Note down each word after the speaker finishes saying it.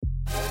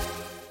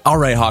All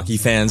right, hockey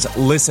fans,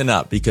 listen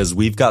up because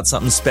we've got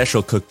something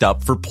special cooked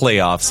up for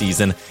playoff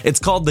season. It's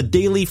called the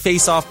Daily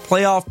Face-Off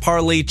Playoff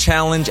Parlay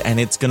Challenge, and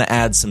it's going to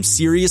add some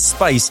serious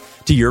spice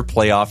to your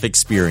playoff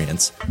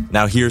experience.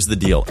 Now, here's the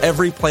deal.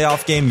 Every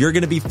playoff game, you're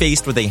going to be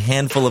faced with a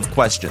handful of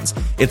questions.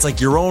 It's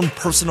like your own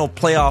personal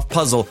playoff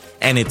puzzle,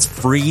 and it's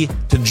free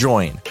to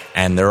join.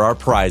 And there are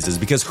prizes,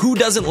 because who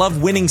doesn't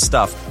love winning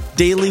stuff?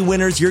 Daily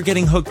winners, you're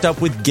getting hooked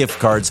up with gift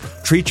cards.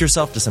 Treat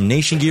yourself to some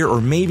Nation gear or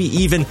maybe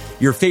even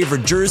your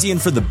favorite jersey.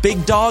 And for the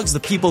big dogs, the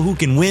people who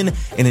can win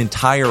an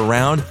entire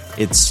round,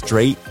 it's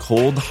straight,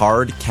 cold,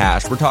 hard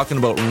cash. We're talking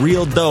about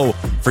real dough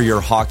for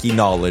your hockey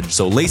knowledge.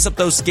 So lace up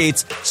those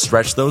skates,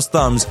 stretch those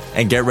thumbs,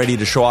 and get ready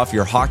to show off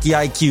your hockey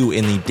IQ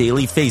in the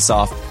Daily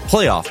Face-Off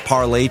Playoff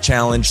Parlay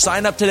Challenge.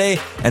 Sign up today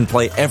and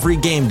play every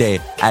game day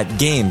at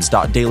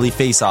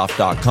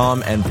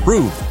games.dailyfaceoff.com and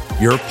prove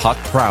your puck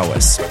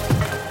prowess.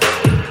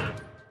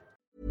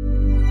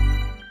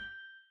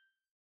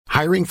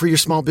 Hiring for your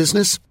small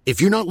business?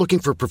 If you're not looking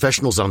for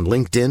professionals on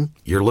LinkedIn,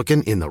 you're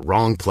looking in the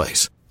wrong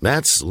place.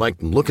 That's like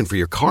looking for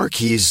your car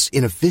keys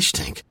in a fish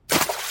tank.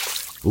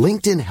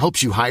 LinkedIn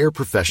helps you hire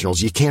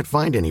professionals you can't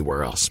find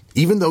anywhere else,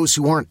 even those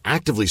who aren't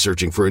actively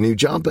searching for a new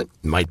job but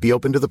might be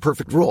open to the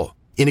perfect role.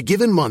 In a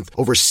given month,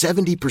 over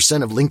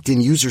 70% of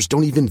LinkedIn users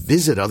don't even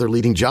visit other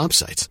leading job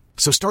sites.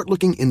 So start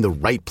looking in the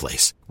right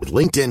place. With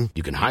LinkedIn,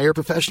 you can hire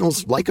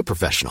professionals like a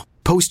professional.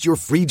 Post your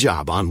free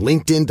job on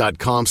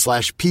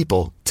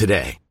linkedin.com/people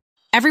today.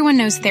 Everyone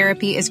knows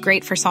therapy is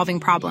great for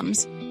solving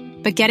problems,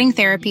 but getting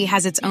therapy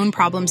has its own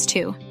problems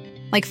too,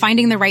 like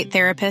finding the right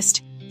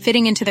therapist,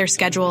 fitting into their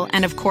schedule,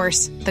 and of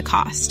course, the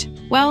cost.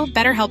 Well,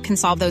 BetterHelp can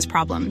solve those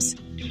problems.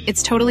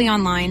 It's totally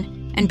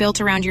online and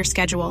built around your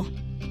schedule.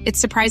 It's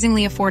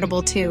surprisingly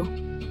affordable too.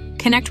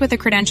 Connect with a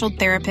credentialed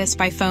therapist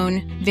by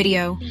phone,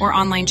 video, or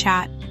online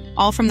chat,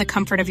 all from the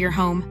comfort of your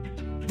home.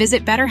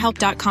 Visit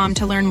BetterHelp.com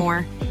to learn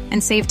more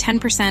and save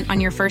 10%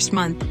 on your first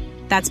month.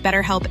 That's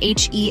BetterHelp,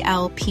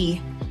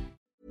 H-E-L-P.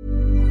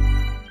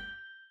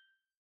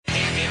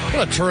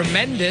 Well, a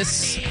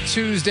tremendous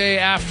Tuesday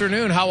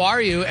afternoon. How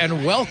are you?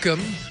 And welcome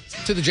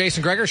to the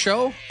Jason Gregor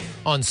Show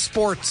on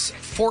Sports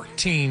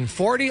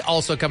 1440.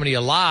 Also coming to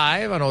you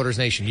live on Oilers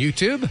Nation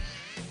YouTube.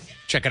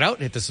 Check it out.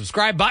 Hit the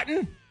subscribe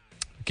button.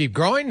 Keep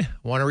growing.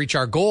 Want to reach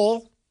our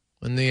goal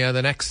in the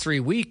next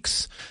 3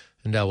 weeks.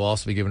 And we'll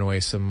also be giving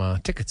away some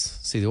tickets.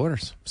 See the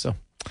Oilers. So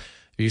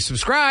if you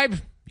subscribe,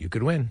 you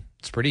could win.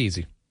 It's pretty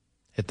easy.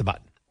 Hit the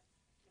button.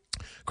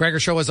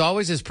 Gregor Show, as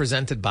always, is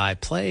presented by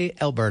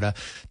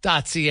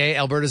PlayAlberta.ca,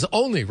 Alberta's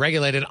only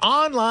regulated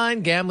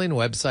online gambling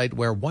website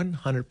where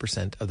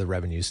 100% of the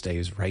revenue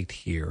stays right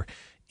here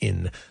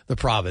in the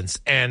province.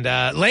 And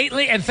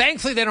lately, and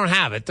thankfully they don't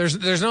have it,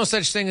 there's no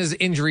such thing as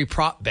injury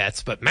prop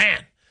bets, but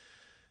man,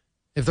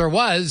 if there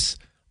was,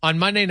 on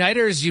Monday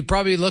Nighters, you'd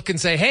probably look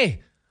and say,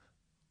 hey,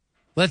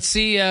 let's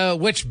see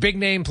which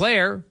big-name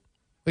player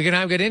we can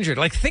have get injured.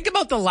 Like, think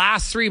about the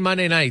last 3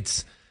 Monday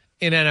nights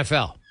in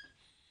NFL.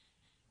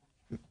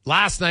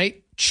 Last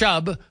night,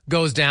 Chubb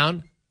goes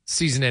down,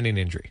 season-ending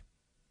injury.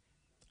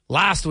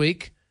 Last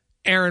week,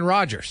 Aaron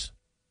Rodgers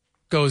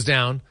goes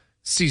down,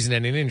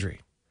 season-ending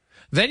injury.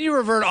 Then you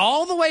revert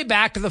all the way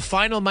back to the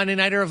final Monday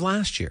Nighter of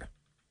last year.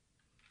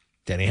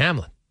 Denny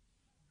Hamlin.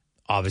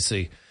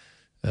 Obviously,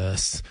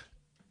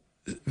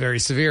 very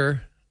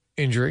severe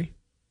injury.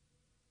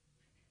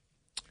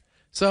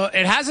 So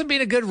it hasn't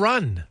been a good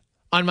run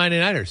on Monday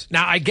Nighters.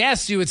 Now, I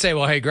guess you would say,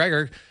 well, hey,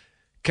 Gregor,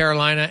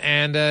 Carolina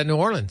and New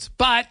Orleans.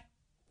 But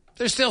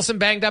there's still some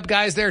banged up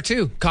guys there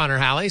too, Connor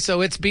Halley. So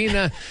it's been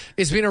a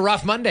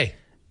rough Monday.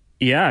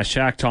 Yeah,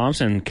 Shaq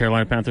Thompson,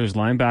 Carolina Panthers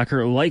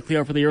linebacker, likely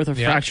out for the year with a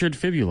fractured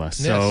fibula.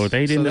 So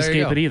they didn't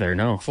escape it either,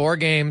 no. 4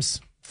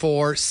 games,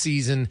 4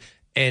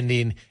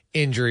 season-ending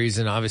injuries,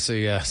 and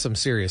obviously some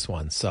serious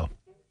ones. So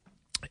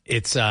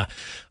it's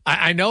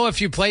I know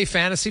if you play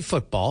fantasy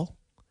football,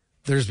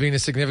 there's been a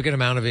significant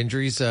amount of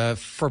injuries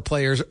for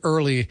players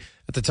early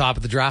at the top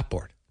of the draft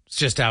board. It's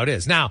just how it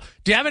is. Now,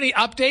 do you have any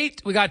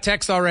update? We got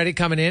text already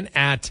coming in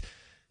at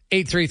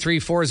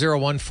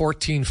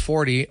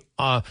 833-401-1440.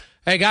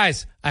 Hey,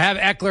 guys, I have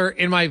Eckler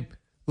in my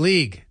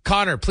league.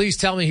 Connor, please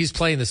tell me he's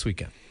playing this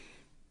weekend.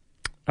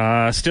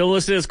 Still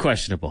listed as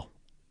questionable.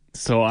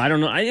 So I don't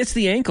know. It's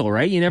the ankle,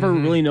 right? You never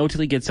really know till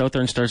he gets out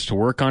there and starts to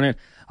work on it.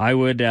 I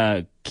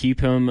would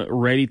keep him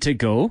ready to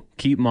go.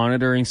 Keep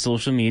monitoring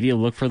social media.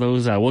 Look for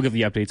those. We'll give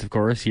the updates, of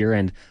course, here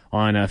and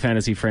on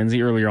Fantasy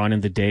Frenzy earlier on in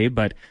the day.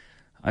 But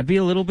I'd be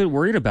a little bit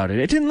worried about it.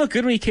 It didn't look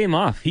good when he came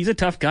off. He's a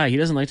tough guy. He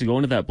doesn't like to go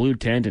into that blue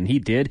tent, and he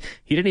did.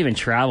 He didn't even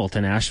travel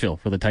to Nashville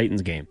for the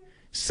Titans game.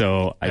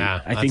 So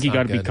I think you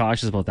got to be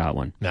cautious about that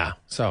one. Nah.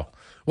 So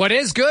what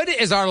is good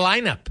is our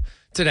lineup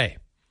today,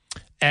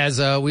 as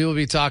we will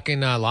be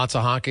talking lots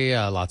of hockey,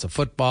 lots of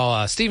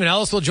football. Stephen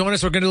Ellis will join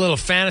us. We're going to do a little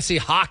fantasy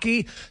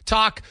hockey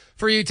talk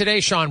for you today.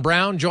 Sean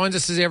Brown joins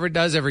us as he ever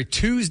does every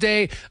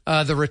Tuesday.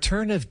 The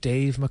return of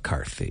Dave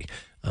McCarthy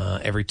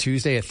every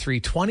Tuesday at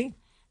 3:20.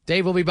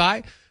 Dave will be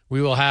by.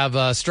 We will have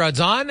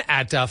Struds on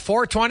at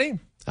 4:20.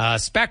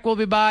 Spec will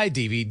be by,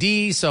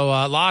 DVD, so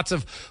lots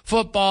of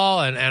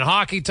football and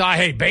hockey talk.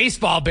 Hey,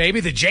 baseball, baby.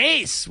 The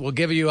Jays will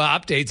give you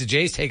updates. The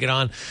Jays taking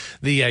on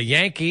the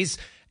Yankees.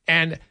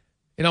 And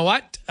you know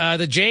what?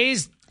 The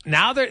Jays,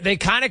 now they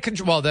kind of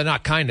control, well, they're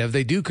not kind of,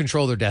 they do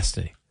control their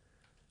destiny.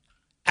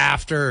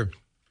 After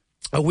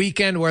a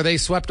weekend where they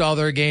swept all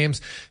their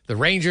games, the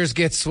Rangers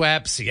get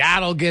swept,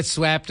 Seattle gets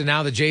swept, and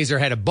now the Jays are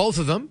ahead of both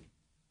of them.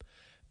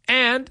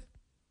 And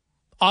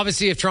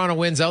obviously, if Toronto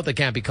wins out, they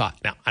can't be caught.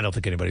 Now, I don't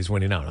think anybody's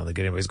winning out. I don't think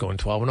anybody's going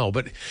 12-0.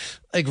 But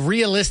like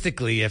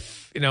realistically,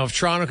 if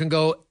Toronto can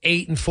go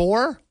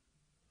 8-4,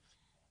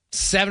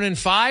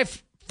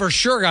 7-5, for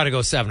sure got to go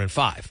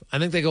 7-5. I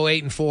think they go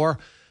 8-4.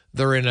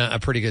 They're in a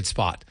pretty good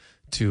spot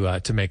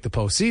to make the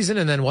postseason.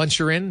 And then once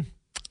you're in,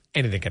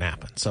 anything can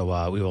happen.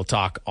 So we will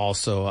talk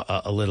also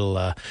a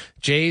little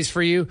Jays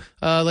for you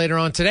later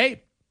on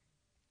today.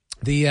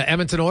 The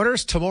Edmonton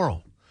Oilers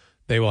tomorrow.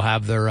 They will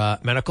have their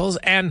medicals.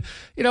 And,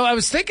 I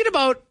was thinking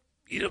about,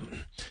 you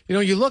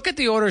look at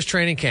the Oilers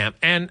training camp,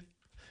 and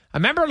I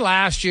remember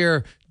last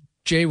year,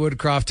 Jay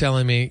Woodcroft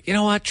telling me, you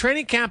know what,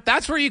 training camp,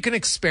 that's where you can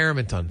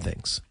experiment on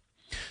things.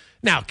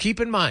 Now,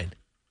 keep in mind,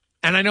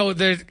 and I know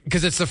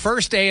because it's the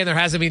first day and there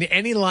hasn't been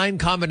any line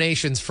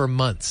combinations for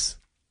months.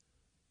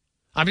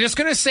 I'm just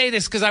going to say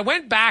this because I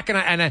went back and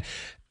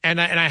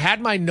I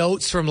had my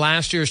notes from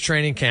last year's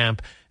training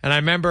camp, and I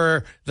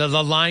remember the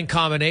line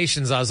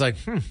combinations. I was like,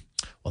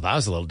 well, that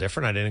was a little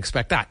different. I didn't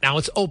expect that. Now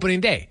it's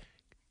opening day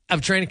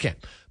of training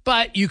camp.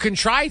 But you can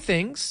try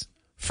things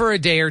for a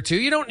day or two.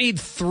 You don't need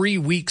 3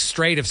 weeks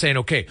straight of saying,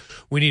 okay,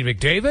 we need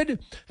McDavid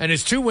and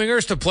his two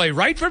wingers to play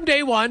right from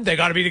day one. They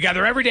got to be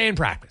together every day in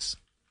practice.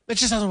 It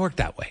just doesn't work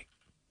that way.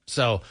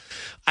 So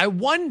I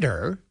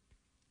wonder,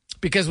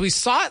 because we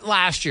saw it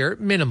last year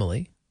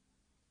minimally,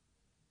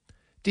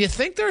 do you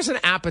think there's an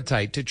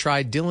appetite to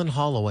try Dylan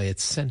Holloway at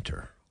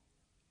center?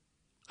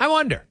 I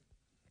wonder.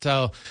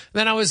 So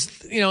then I was,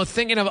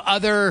 thinking of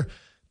other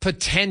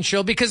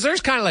potential, because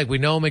there's kind of like, we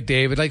know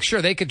McDavid, like,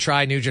 sure, they could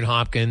try Nugent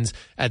Hopkins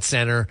at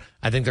center.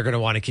 I think they're going to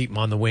want to keep him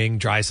on the wing.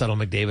 Draisaitl,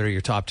 McDavid are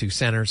your top two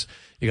centers.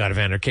 You got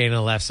Evander Kane on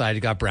the left side.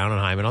 You got Brown and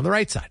Hyman on the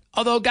right side.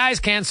 Although guys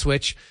can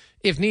switch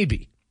if need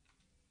be.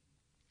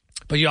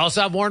 But you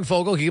also have Warren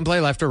Fogle. He can play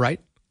left or right.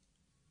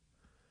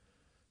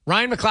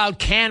 Ryan McLeod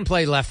can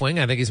play left wing.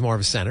 I think he's more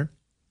of a center.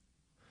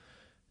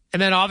 And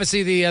then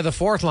obviously the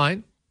fourth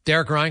line,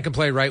 Derek Ryan can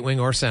play right wing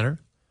or center.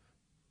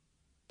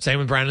 Same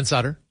with Brandon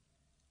Sutter.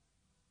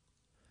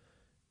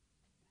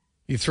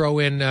 You throw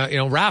in,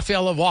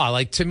 Raphael Lavoie.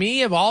 Like, to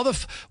me, of all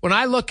when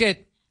I look at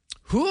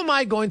who am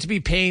I going to be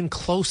paying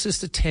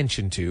closest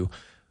attention to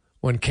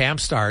when camp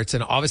starts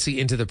and obviously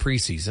into the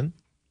preseason,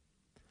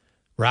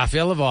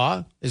 Raphael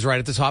Lavoie is right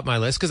at the top of my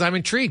list because I'm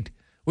intrigued.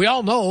 We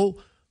all know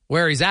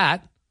where he's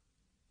at.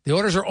 The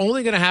Oilers are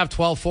only going to have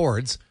 12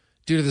 forwards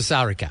due to the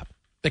salary cap.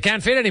 They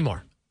can't fit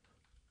anymore.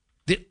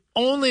 The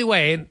only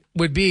way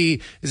would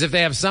be is if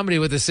they have somebody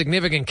with a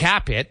significant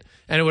cap hit,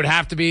 and it would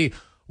have to be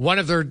one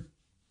of their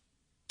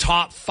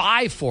top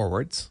 5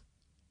 forwards.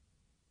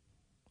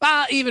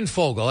 Well, even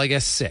Fogle, I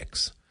guess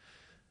 6.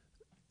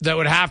 That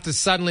would have to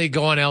suddenly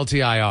go on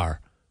LTIR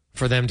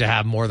for them to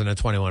have more than a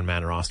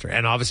 21-man roster.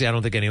 And obviously, I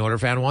don't think any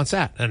Oilers fan wants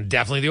that. And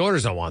definitely the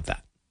Oilers don't want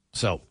that.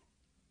 So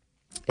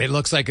it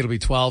looks like it'll be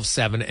 12,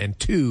 7, and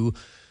 2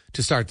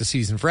 to start the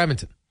season for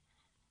Edmonton.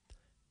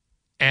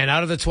 And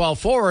out of the 12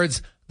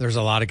 forwards, there's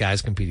a lot of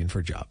guys competing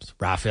for jobs.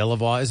 Raphael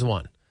Lavoie is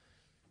one.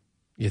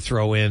 You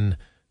throw in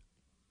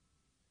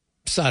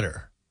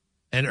Sutter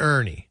and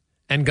Ernie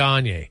and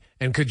Gagne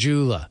and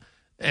Kajula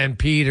and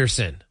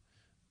Peterson.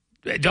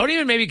 Don't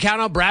even maybe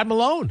count out Brad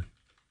Malone.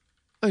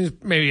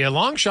 Maybe a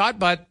long shot,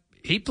 but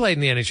he played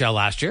in the NHL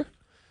last year.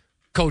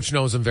 Coach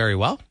knows him very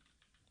well.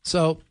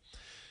 So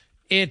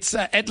it's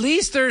at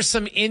least there's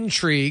some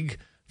intrigue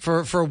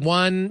for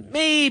one,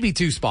 maybe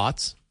 2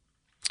 spots.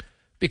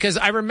 Because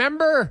I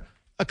remember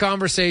a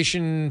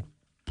conversation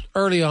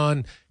early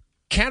on,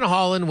 Ken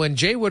Holland, when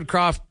Jay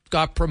Woodcroft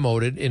got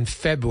promoted in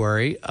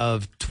February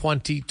of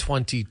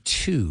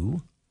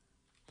 2022,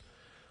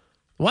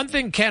 one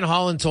thing Ken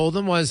Holland told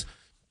him was,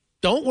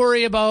 don't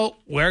worry about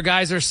where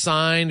guys are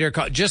signed or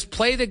just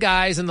play the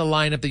guys in the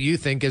lineup that you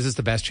think gives us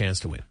the best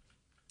chance to win.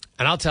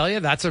 And I'll tell you,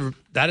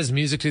 that is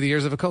music to the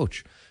ears of a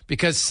coach.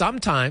 Because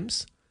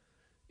sometimes,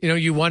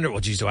 you wonder, well,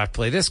 geez, do I have to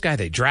play this guy?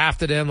 They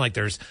drafted him. Like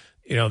their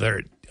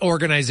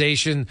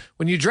organization.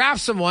 When you draft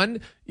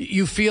someone,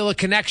 you feel a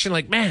connection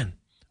like, man,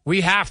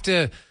 we have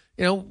to,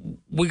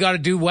 we got to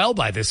do well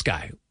by this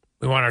guy.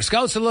 We want our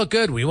scouts to look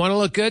good. We want to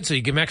look good, so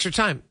you give them extra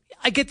time.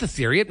 I get the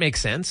theory. It makes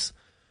sense.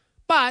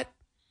 But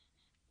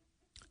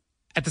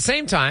at the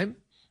same time,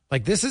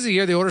 like this is a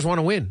year the Oilers want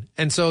to win.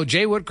 And so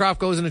Jay Woodcroft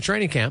goes into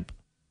training camp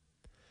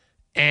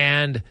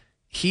and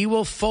he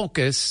will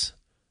focus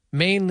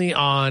mainly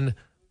on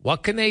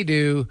what can they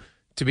do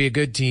to be a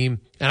good team.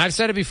 And I've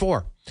said it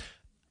before.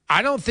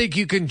 I don't think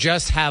you can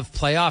just have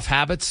playoff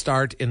habits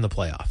start in the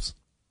playoffs.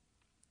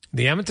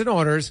 The Edmonton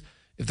Oilers,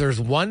 if there's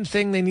one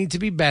thing they need to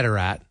be better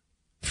at,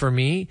 for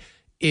me,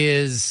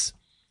 is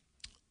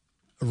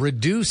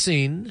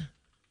reducing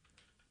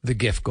the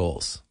gift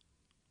goals,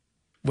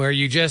 where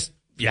you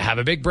have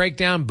a big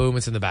breakdown, boom,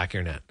 it's in the back of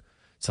your net.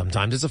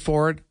 Sometimes it's a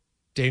forward,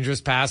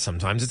 dangerous pass.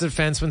 Sometimes it's a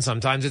defenseman.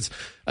 Sometimes it's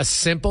a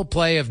simple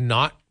play of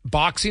not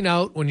boxing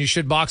out when you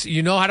should box.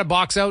 You know how to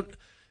box out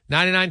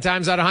 99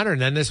 times out of 100.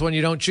 And then this one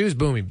you don't choose,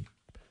 boom, he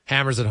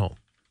hammers it home.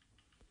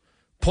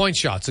 Point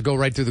shots that go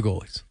right through the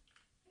goalies.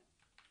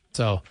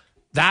 So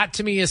that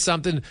to me is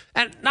something,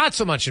 and not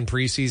so much in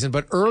preseason,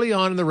 but early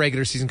on in the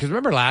regular season. Because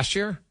remember last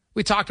year,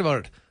 we talked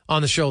about it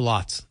on the show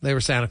lots. They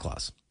were Santa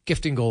Claus,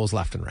 gifting goals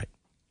left and right.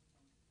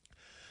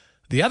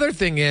 The other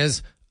thing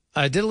is,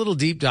 I did a little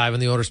deep dive on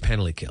the Oilers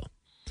penalty kill.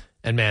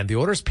 And man, the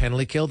Oilers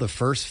penalty kill the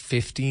first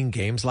 15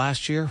 games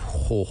last year.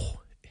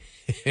 Oh.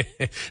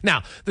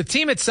 Now, the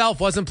team itself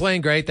wasn't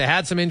playing great. They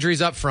had some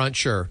injuries up front,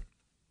 sure.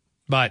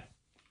 But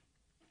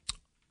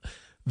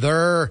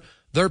their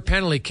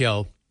penalty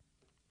kill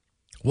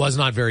was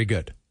not very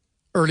good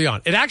early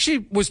on. It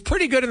actually was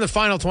pretty good in the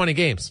final 20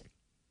 games.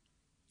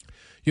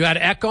 You had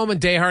Ekholm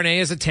and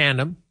Desharnais as a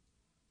tandem.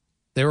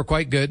 They were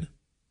quite good.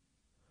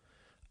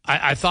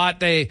 I thought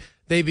they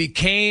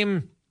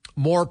became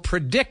more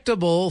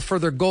predictable for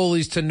their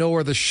goalies to know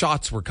where the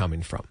shots were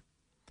coming from.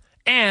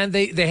 And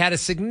they had a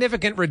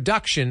significant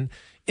reduction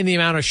in the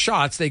amount of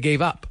shots they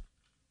gave up.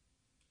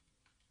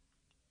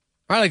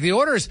 All right, like the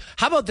Oilers,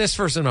 how about this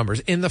for some numbers?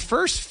 In the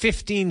first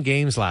 15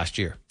 games last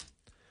year,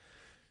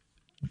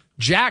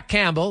 Jack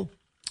Campbell,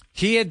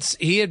 he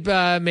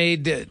had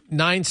made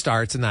 9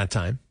 starts in that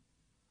time.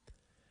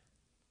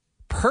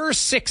 Per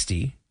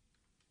 60,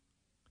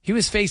 he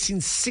was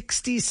facing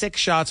 66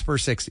 shots per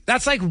 60.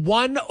 That's like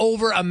 1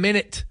 over a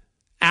minute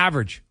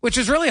average, which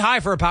is really high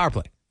for a power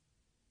play.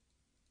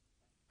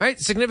 Right?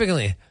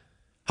 Significantly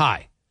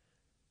high.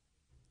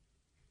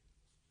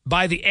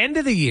 By the end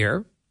of the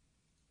year,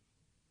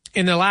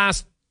 in the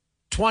last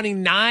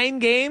 29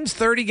 games,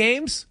 30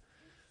 games,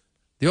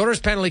 the Oilers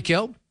penalty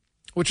kill,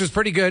 which was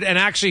pretty good and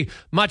actually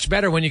much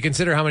better when you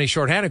consider how many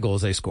shorthanded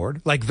goals they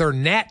scored. Like their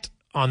net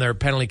on their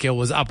penalty kill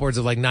was upwards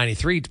of like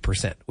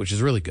 93%, which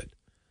is really good.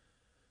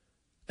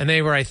 And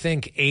they were, I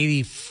think,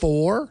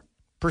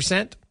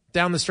 84%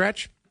 down the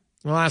stretch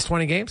in the last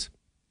 20 games.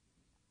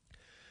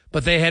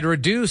 But they had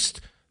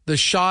reduced the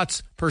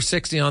shots per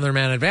 60 on their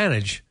man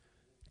advantage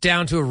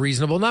down to a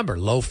reasonable number,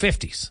 low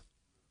 50s.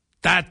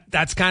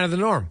 That's kind of the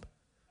norm.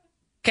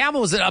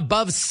 Campbell was at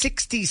above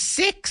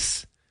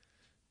 66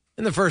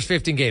 in the first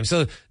 15 games.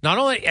 So not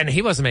only, and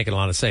he wasn't making a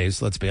lot of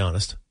saves, let's be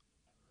honest.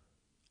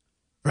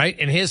 Right?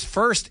 In his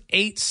first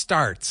 8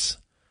 starts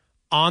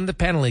on the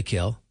penalty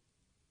kill,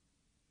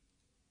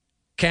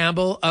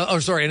 Campbell,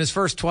 in his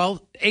first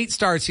 8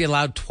 starts, he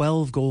allowed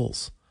 12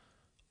 goals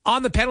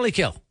on the penalty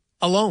kill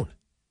alone.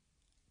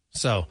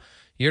 So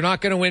you're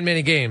not going to win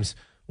many games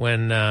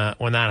when that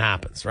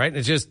happens, right?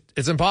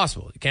 It's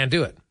impossible. You can't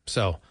do it.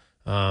 So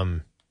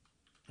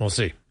we'll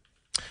see.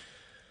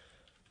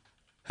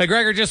 Hey,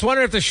 Gregor, just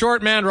wonder if the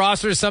short man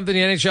roster is something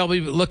the NHL will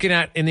be looking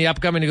at in the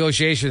upcoming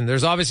negotiation.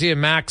 There's obviously a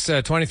max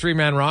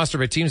 23-man roster,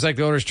 but teams like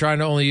the Oilers trying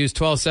to only use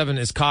 12-7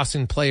 is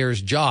costing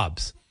players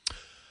jobs.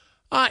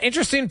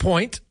 Interesting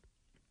point.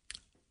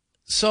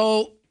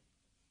 So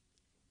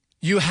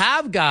you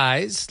have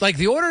guys, like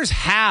the Oilers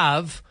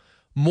have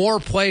more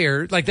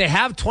players, like they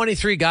have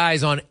 23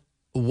 guys on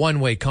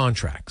one-way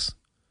contracts.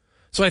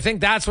 So I think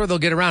that's where they'll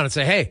get around and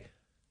say, hey,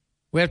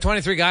 we have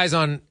 23 guys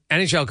on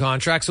NHL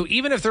contracts, so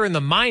even if they're in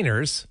the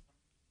minors,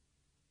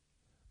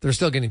 they're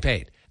still getting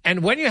paid.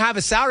 And when you have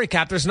a salary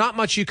cap, there's not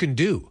much you can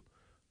do,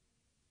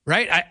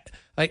 right?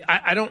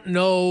 I don't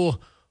know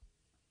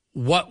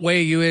what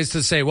way you is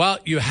to say, well,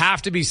 you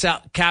have to be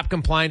cap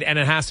compliant and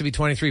it has to be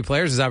 23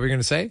 players. Is that what you're going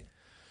to say?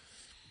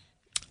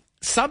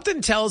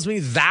 Something tells me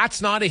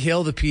that's not a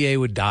hill the PA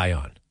would die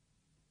on.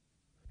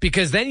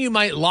 Because then you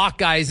might lock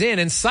guys in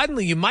and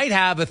suddenly you might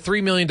have a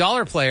 $3 million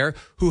player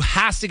who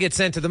has to get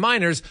sent to the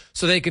minors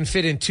so they can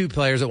fit in 2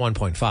 players at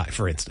 1.5,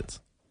 for instance.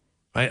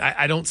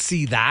 I don't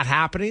see that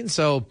happening.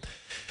 So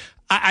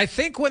I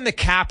think when the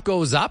cap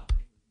goes up,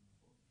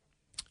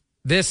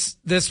 this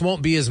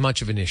won't be as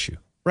much of an issue,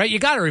 right? You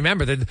got to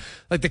remember that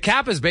like the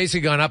cap has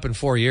basically gone up in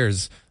 4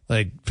 years,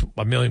 like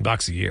 $1 million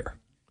a year.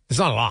 It's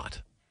not a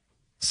lot.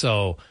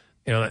 So,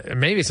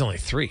 maybe it's only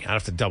 3. I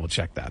have to double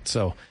check that.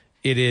 So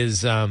it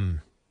is,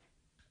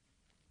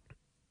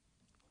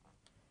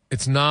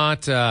 it's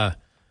not an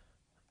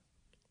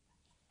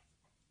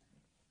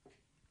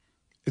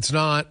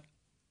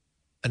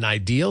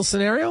ideal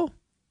scenario,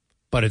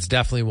 but it's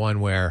definitely one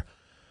where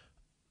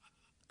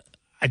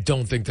I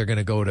don't think they're going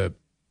to go to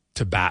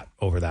bat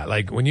over that.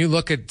 Like when you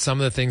look at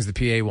some of the things the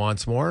PA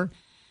wants more,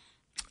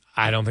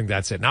 I don't think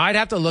that's it. Now I'd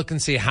have to look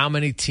and see how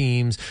many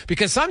teams,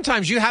 because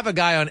sometimes you have a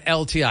guy on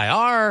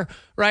LTIR,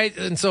 right?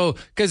 And so,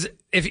 because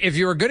if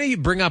you were going to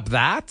bring up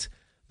that,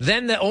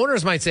 then the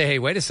owners might say, hey,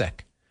 wait a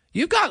sec.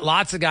 You've got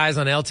lots of guys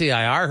on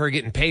LTIR who are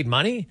getting paid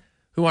money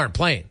who aren't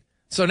playing.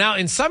 So now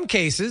in some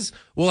cases,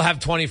 we'll have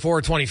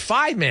 24,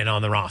 25 men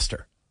on the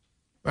roster,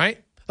 right?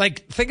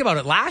 Like think about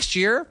it. Last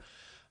year,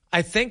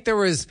 I think there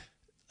was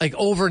like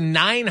over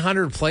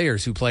 900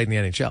 players who played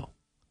in the NHL.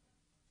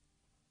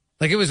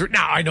 Like it was.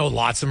 Now I know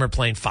lots of them are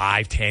playing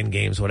 5, 10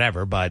 games,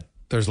 whatever, but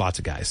there's lots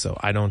of guys, so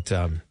I don't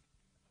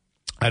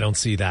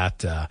see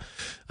that. I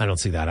don't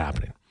see that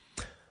happening.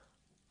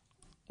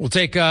 We'll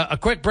take a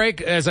quick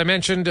break. As I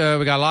mentioned,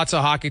 we got lots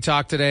of hockey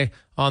talk today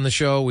on the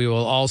show. We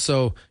will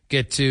also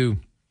get to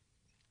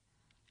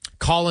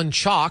Colin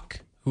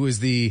Chalk, who is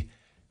the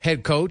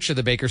head coach of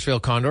the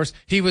Bakersfield Condors.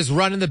 He was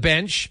running the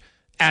bench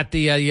at the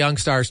Young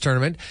Stars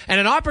tournament, and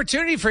an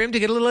opportunity for him to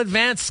get a little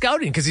advanced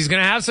scouting because he's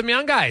going to have some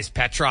young guys.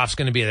 Petrov's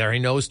going to be there. He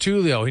knows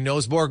Tullio. He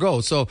knows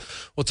Bourgault. So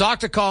we'll talk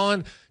to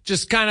Colin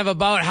just kind of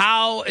about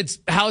how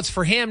it's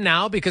for him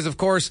now because, of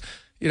course,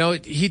 you know,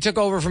 he took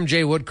over from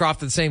Jay Woodcroft at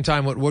the same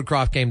time when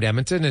Woodcroft came to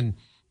Edmonton and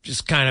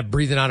just kind of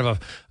breathing out of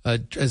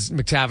as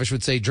McTavish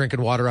would say,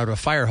 drinking water out of a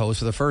fire hose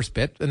for the first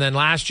bit. And then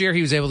last year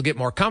he was able to get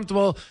more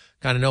comfortable,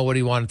 kind of know what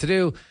he wanted to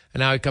do.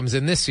 And now he comes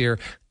in this year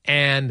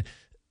and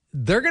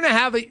they're going to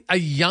have a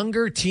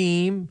younger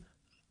team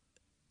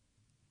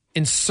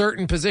in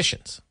certain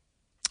positions.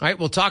 All right.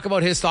 We'll talk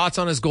about his thoughts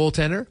on his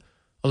goaltender,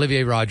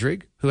 Olivier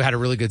Rodrigue, who had a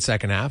really good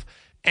second half.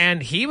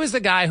 And he was the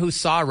guy who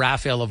saw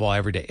Raphael Lavoie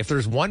every day. If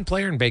there's one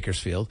player in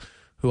Bakersfield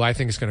who I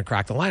think is going to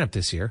crack the lineup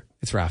this year,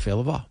 it's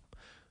Raphael Lavoie.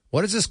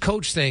 What does this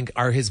coach think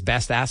are his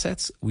best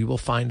assets? We will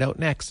find out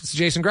next. It's the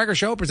Jason Gregor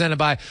Show presented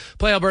by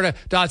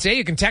PlayAlberta.ca.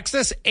 You can text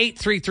us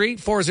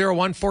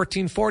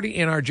 833-401-1440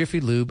 in our Jiffy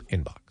Lube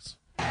inbox.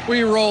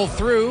 We roll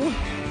through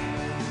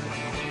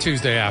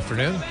Tuesday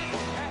afternoon.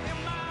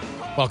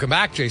 Welcome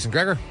back. Jason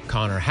Gregor,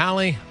 Connor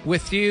Halley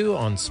with you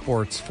on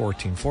Sports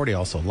 1440,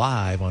 also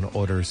live on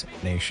Oilers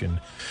Nation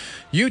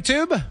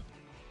YouTube.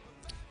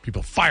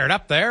 People fired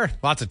up there.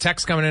 Lots of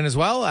texts coming in as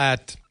well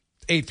at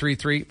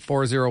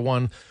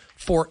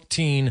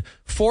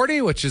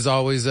 833-401-1440, which is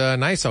always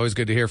nice. Always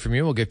good to hear from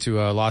you. We'll get to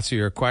lots of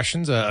your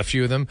questions, a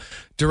few of them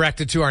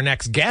directed to our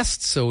next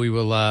guest. So we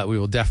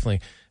will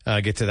definitely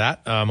get to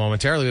that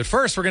momentarily. But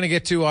first, we're going to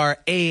get to our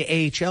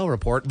AHL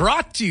report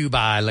brought to you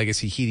by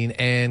Legacy Heating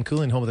and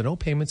Cooling, home of the no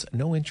payments,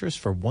 no interest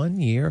for 1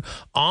 year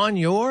on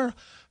your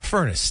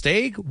furnace.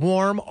 Stay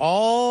warm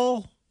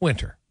all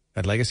winter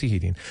at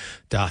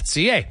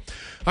legacyheating.ca.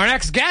 Our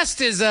next guest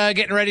is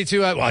getting ready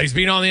to, he's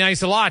been on the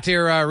ice a lot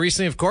here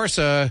recently, of course,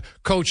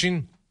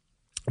 coaching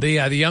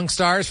the young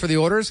stars for the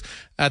Oilers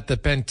at the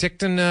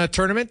Penticton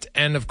tournament,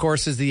 and of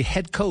course is the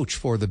head coach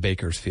for the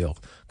Bakersfield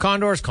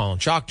Condors. Colin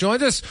Chalk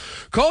joins us.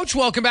 Coach,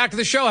 welcome back to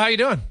the show. How you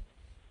doing?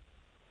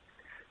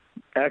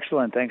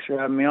 Excellent. Thanks for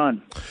having me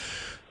on.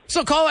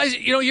 So, Colin,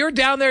 you're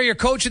down there, you're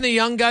coaching the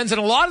young guns, and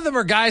a lot of them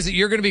are guys that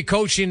you're going to be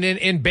coaching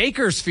in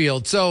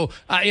Bakersfield. So,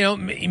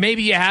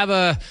 maybe you have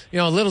a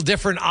little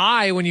different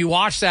eye when you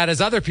watch that as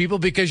other people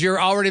because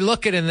you're already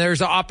looking and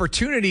there's an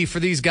opportunity for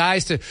these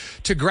guys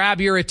to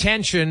grab your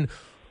attention.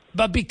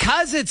 But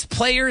because it's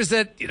players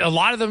that a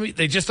lot of them,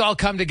 they just all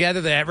come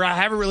together, they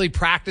haven't really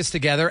practiced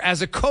together.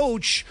 As a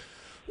coach,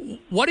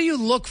 what do you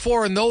look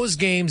for in those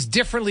games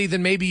differently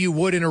than maybe you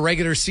would in a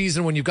regular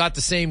season when you've got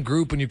the same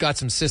group and you've got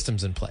some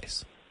systems in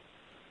place?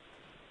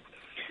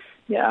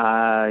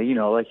 Yeah,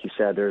 like you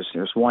said, there's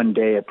 1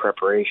 day of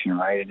preparation,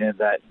 right? And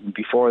that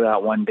before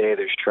that 1 day,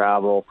 there's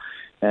travel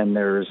and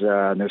there's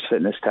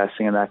fitness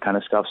testing and that kind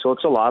of stuff. So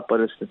it's a lot, but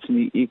it's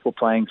an equal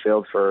playing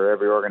field for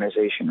every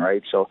organization,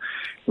 right? So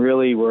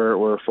really,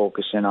 we're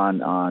focusing on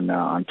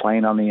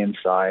playing on the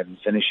inside and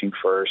finishing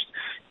first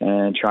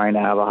and trying to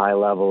have a high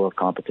level of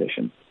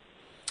competition.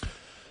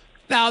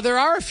 Now, there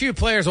are a few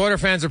players Oilers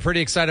fans are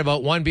pretty excited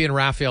about, one being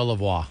Raphael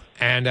Lavoie.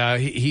 And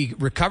he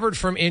recovered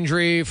from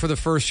injury for the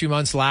first few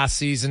months last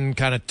season,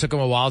 kind of took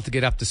him a while to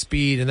get up to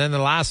speed. And then the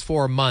last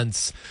 4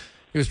 months,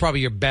 he was probably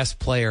your best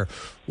player.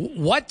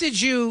 What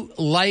did you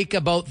like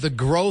about the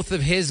growth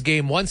of his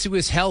game once he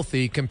was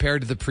healthy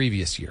compared to the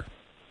previous year?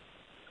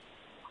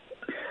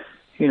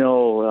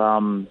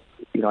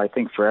 I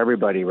think for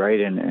everybody, right,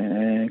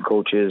 and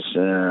coaches,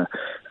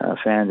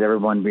 fans,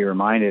 everyone be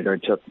reminded, or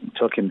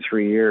took him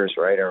 3 years,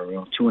 right, or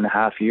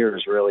 2.5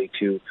 years really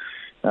to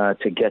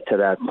get to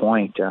that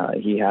point.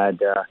 He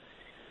had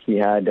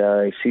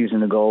a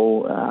season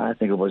ago. I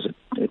think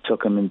it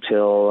took him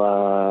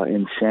until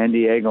in San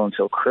Diego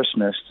until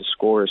Christmas to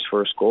score his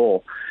first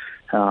goal.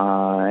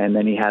 And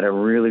then he had a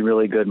really,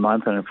 really good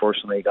month, and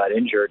unfortunately he got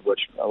injured,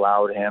 which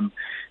allowed him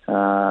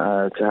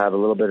to have a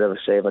little bit of a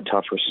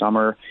tougher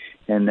summer,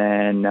 and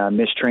then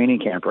missed training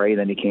camp, right?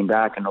 Then he came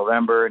back in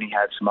November, and he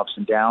had some ups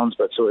and downs,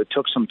 but so it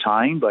took some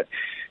time, but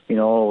it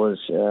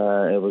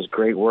was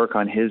great work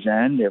on his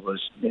end. It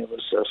was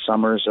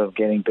summers of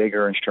getting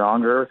bigger and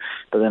stronger,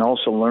 but then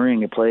also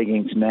learning to play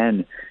against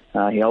men.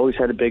 He always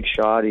had a big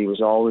shot. He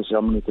was always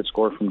someone who could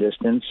score from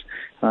distance,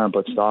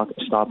 but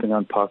stopping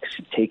on pucks,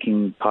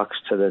 taking pucks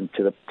to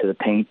the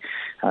paint,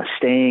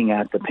 staying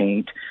at the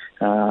paint,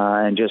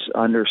 and just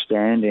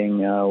understanding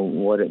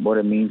what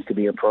it means to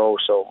be a pro.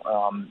 So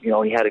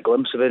he had a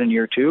glimpse of it in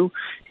year 2.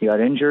 He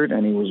got injured,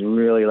 and he was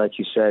really, like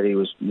you said, he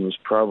was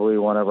probably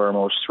one of our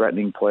most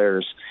threatening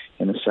players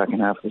in the second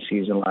half of the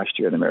season last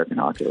year in the American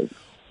Hockey League.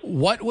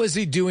 What was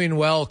he doing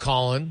well,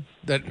 Colin,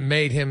 that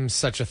made him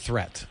such a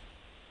threat?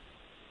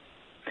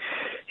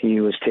 He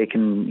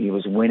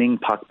was winning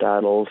puck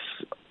battles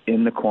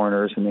in the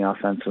corners in the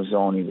offensive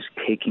zone. He was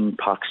taking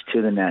pucks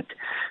to the net,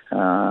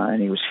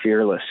 and he was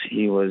fearless.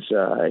 He was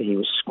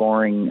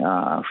scoring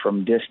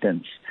from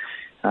distance.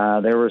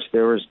 There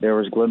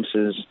was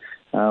glimpses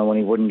when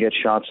he wouldn't get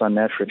shots on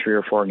net for 3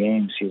 or 4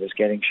 games. He was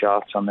getting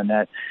shots on the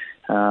net.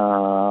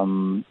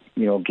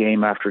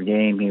 Game after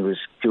game, he was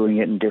doing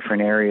it in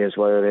different areas,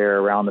 whether they're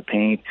around the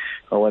paint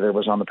or whether it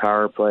was on the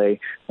power play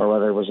or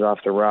whether it was off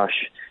the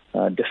rush.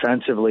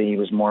 Defensively, he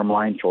was more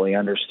mindful. He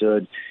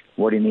understood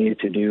what he needed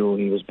to do.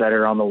 He was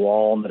better on the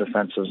wall in the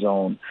defensive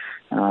zone.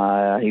 He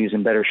was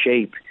in better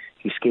shape.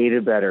 He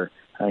skated better.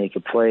 He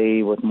could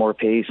play with more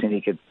pace, and he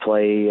could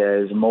play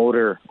his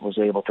motor was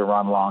able to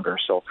run longer.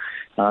 So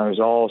there's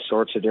all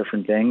sorts of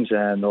different things,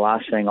 and the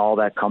last thing, all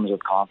that comes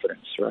with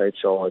confidence, right?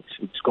 So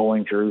it's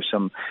going through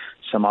some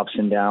ups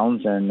and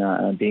downs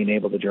and being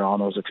able to draw on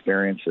those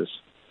experiences.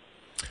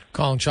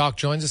 Colin Chalk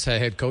joins us,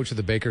 head coach of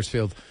the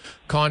Bakersfield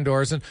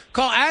Condors. And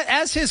Colin,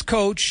 as his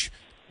coach,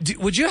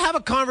 would you have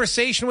a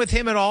conversation with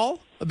him at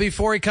all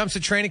before he comes to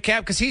training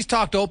camp? Because he's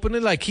talked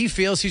openly like he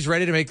feels he's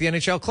ready to make the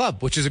NHL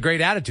club, which is a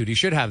great attitude. He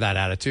should have that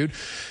attitude.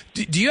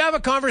 Do you have a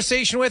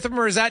conversation with him,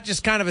 or is that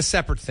just kind of a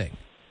separate thing?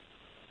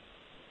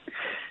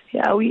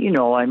 Yeah,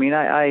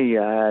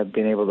 I've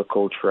been able to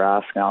coach for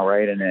Af now,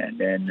 right,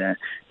 and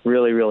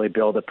really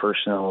build a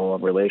personal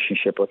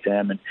relationship with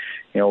him.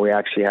 And we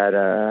actually had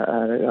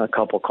a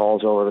couple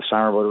calls over the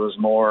summer, but it was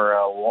more.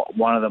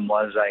 One of them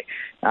was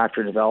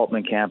after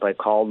development camp, I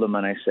called them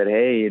and I said,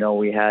 hey,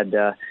 we had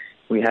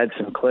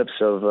some clips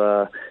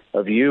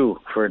of you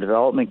for a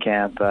development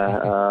camp,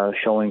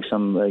 showing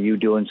some you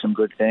doing some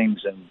good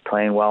things and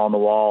playing well on the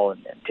wall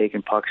and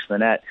taking pucks to the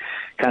net.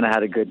 Kind of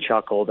had a good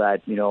chuckle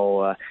that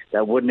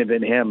that wouldn't have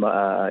been him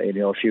a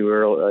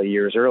few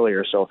years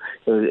earlier. So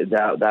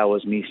that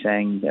was me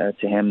saying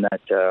to him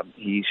that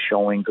he's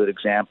showing good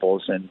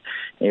examples and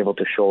able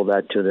to show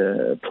that to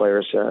the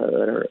players that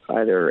are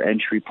either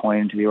entry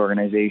point into the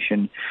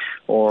organization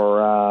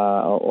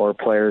or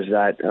players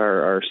that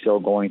are still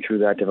going through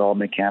that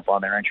development camp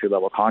on their entry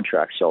level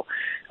contract. So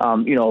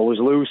it was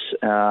loose.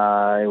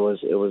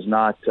 It was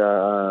not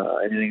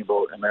anything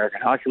about American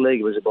Hockey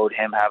League. It was about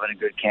him having a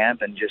good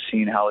camp and just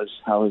seeing how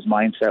his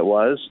mindset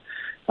was.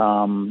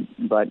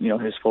 But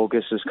his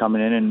focus is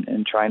coming in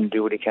and trying to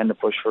do what he can to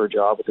push for a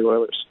job with the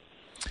Oilers.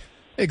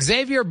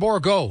 Xavier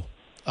Bourgault.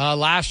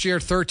 Last year,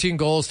 13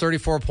 goals,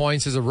 34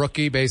 points as a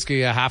rookie,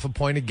 basically a half a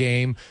point a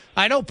game.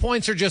 I know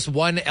points are just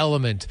one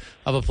element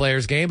of a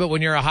player's game, but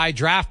when you're a high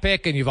draft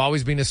pick and you've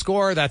always been a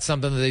scorer, that's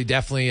something that they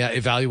definitely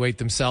evaluate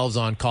themselves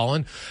on,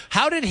 Colin.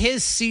 How did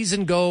his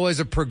season go as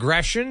a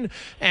progression?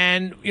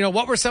 And,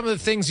 what were some of the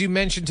things you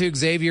mentioned to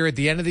Xavier at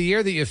the end of the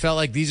year that you felt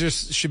like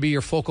should be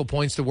your focal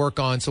points to work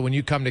on so when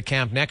you come to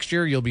camp next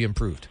year, you'll be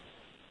improved?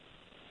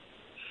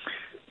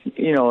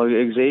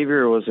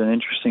 Xavier was an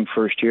interesting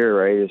first year,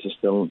 right? It's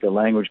just the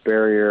language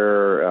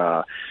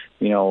barrier,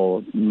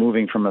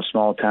 moving from a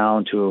small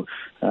town to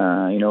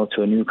a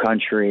new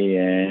country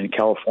and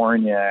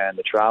California and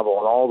the travel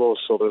and all those.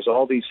 So there's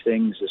all these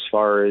things as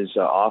far as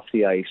off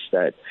the ice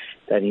that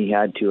he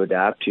had to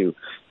adapt to.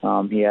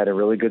 He had a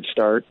really good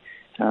start.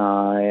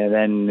 And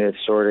then it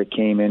sort of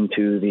came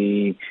into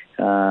the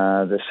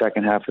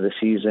second half of the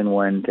season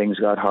when things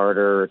got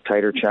harder,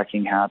 tighter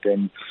checking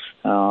happened.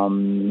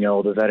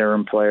 The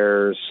veteran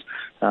players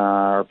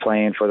are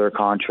playing for their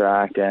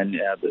contract, and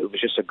it was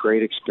just a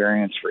great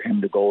experience for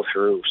him to go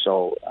through.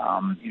 So,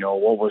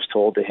 what was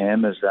told to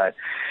him is that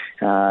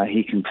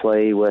he can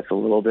play with a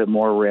little bit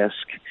more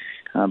risk,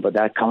 but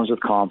that comes with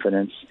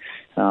confidence.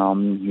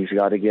 He's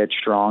got to get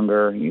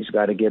stronger. He's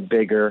got to get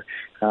bigger.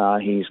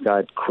 He's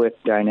got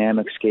quick,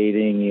 dynamic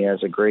skating. He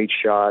has a great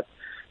shot.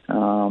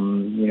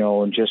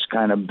 And just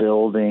kind of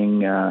building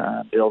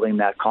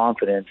that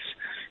confidence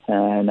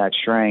and that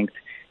strength,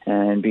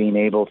 and being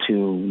able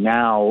to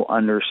now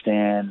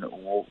understand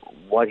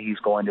what he's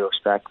going to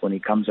expect when he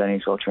comes to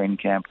NHL training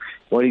camp,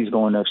 what he's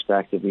going to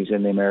expect if he's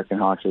in the American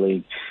Hockey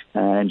League,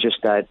 and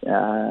just that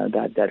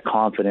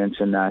confidence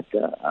and that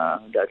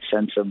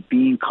sense of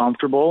being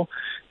comfortable,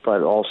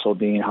 but also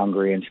being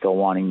hungry and still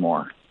wanting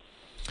more.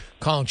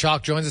 Colin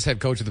Chalk joins us, head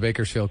coach of the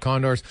Bakersfield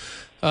Condors.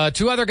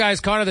 Two other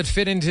guys, Connor, that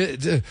fit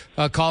into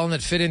Colin,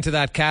 that fit into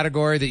that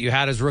category that you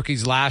had as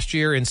rookies last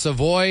year in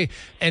Savoy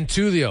and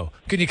Tullio.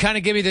 Can you kind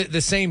of give me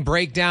the same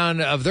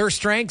breakdown of their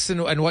strengths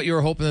and what you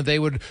were hoping that they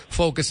would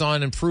focus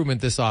on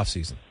improvement this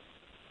offseason?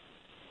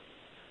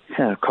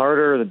 Yeah,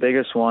 Carter, the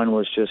biggest one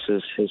was just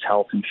his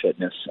health and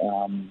fitness.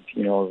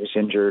 He was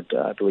injured,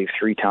 I believe,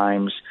 3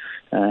 times,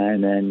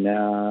 and then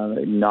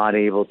not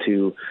able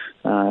to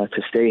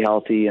stay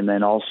healthy, and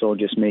then also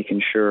just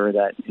making sure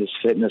that his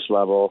fitness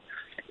level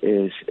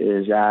is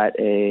at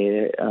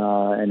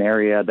an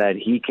area that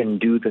he can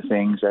do the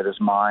things that his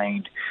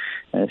mind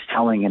is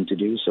telling him to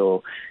do.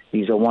 So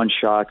he's a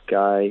one-shot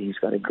guy. He's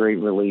got a great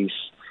release.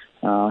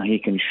 He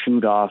can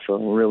shoot off a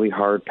really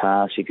hard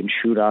pass. He can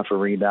shoot off a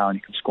rebound.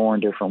 He can score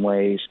in different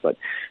ways. But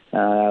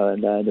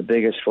the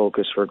biggest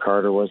focus for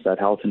Carter was that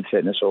health and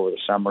fitness over the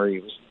summer.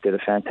 He did a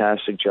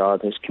fantastic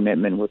job. His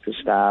commitment with the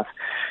staff,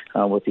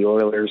 with the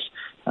Oilers,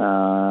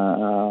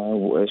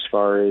 as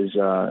far as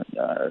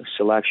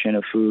selection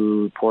of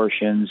food,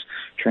 portions,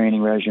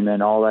 training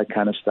regimen, all that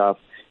kind of stuff.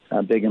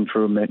 Big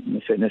improvement in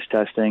the fitness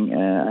testing,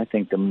 and I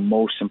think the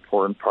most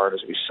important part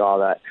is we saw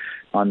that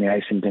on the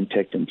ice in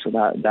Penticton. So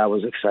that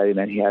was exciting.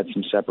 That he had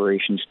some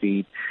separation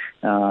speed.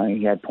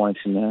 He had points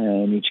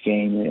in each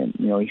game, and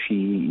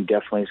he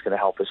definitely is going to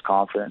help his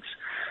confidence.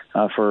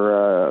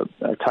 For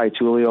Ty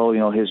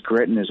Tullio, his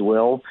grit and his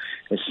will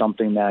is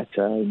something that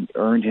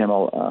earned him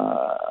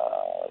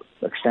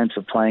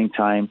extensive playing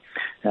time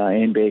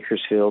in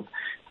Bakersfield.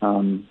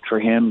 For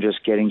him,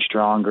 just getting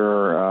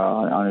stronger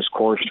on his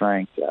core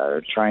strength,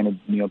 trying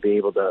to be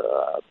able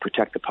to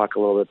protect the puck a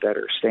little bit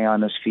better, stay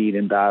on his feet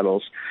in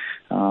battles,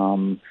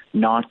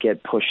 not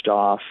get pushed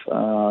off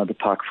the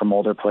puck from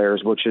older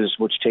players, which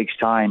takes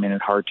time and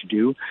it's hard to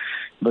do.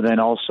 But then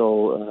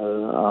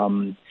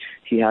also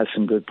he has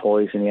some good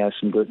poise and he has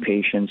some good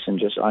patience and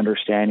just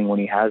understanding when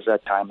he has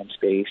that time and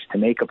space to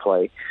make a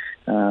play.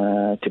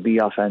 To be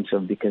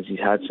offensive, because he's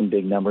had some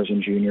big numbers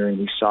in junior, and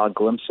we saw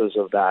glimpses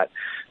of that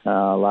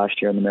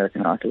last year in the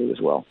American Hockey League as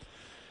well.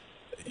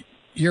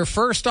 Your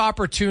first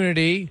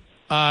opportunity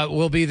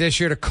will be this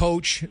year to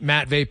coach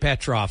Matvei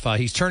Petrov.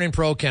 He's turning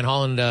pro. Ken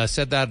Holland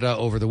said that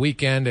over the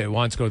weekend. He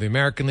wants to go to the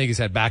American League. He's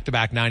had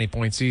back-to-back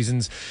 90-point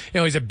seasons.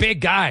 He's a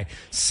big guy,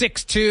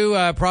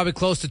 6'2", probably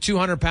close to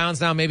 200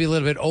 pounds now, maybe a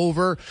little bit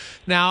over.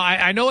 Now,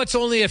 I know it's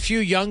only a few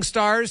young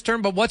stars'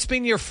 turn, but what's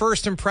been your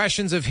first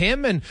impressions of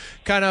him and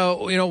kind of,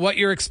 what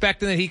you're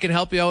expecting that he can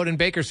help you out in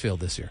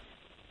Bakersfield this year?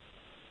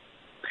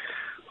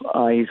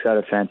 He's got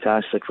a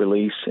fantastic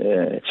release.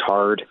 It's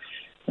hard.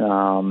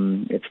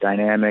 It's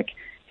dynamic.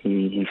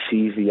 He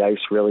sees the ice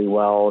really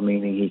well,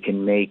 meaning he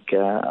can make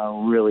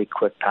really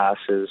quick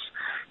passes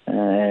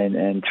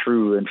and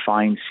through and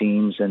find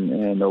seams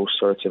and those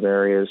sorts of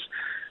areas.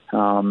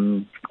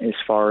 As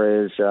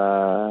far as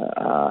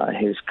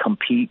his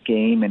compete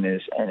game and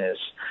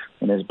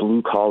his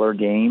blue collar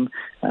game,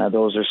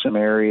 those are some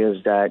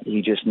areas that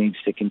he just needs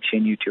to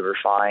continue to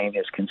refine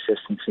his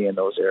consistency in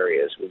those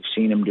areas. We've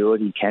seen him do it;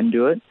 he can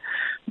do it,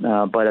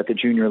 but at the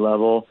junior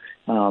level.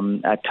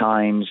 At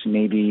times,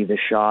 maybe the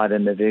shot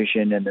and the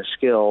vision and the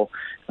skill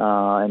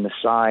and the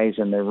size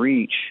and the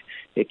reach,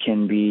 it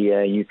can be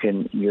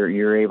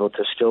you're able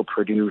to still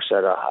produce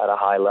at a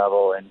high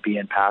level and be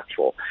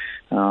impactful.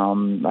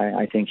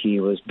 I think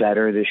he was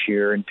better this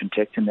year in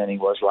Penticton than he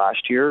was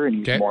last year,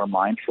 and he's more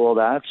mindful of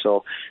that.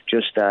 So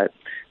just that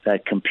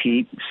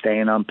compete,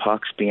 staying on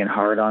pucks, being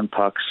hard on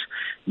pucks,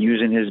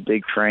 using his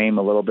big frame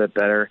a little bit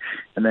better,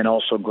 and then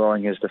also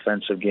growing his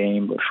defensive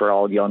game for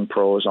all young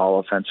pros, all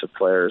offensive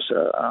players.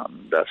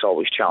 That's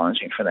always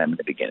challenging for them in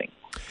the beginning.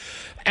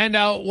 And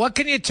what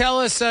can you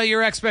tell us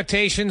your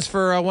expectations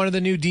for one of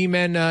the new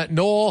D-men,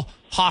 Noel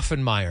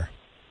Hoffenmeyer?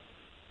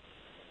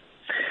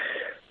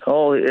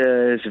 Oh,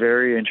 it's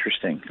very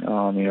interesting.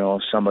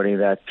 Somebody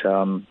that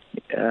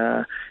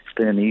has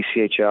been in the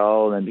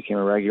ECHL and then became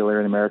a regular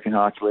in the American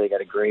Hockey League,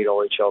 had a great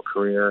OHL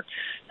career,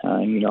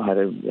 had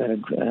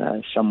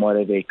a somewhat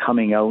of a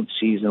coming out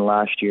season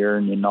last year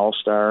in an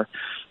All-Star.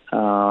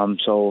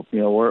 So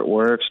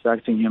we're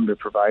expecting him to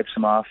provide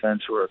some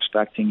offense. We're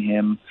expecting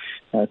him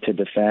to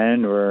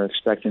defend. We're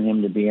expecting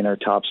him to be in our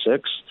top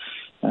six.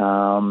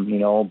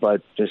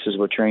 But this is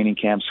what training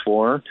camp's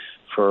for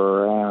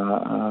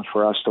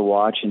us to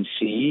watch and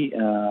see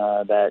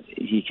that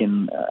he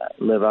can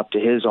live up to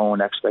his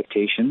own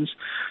expectations.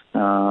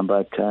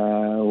 But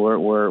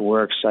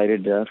we're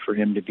excited for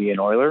him to be an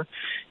Oiler,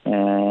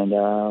 and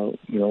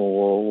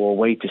we'll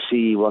wait to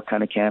see what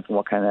kind of camp and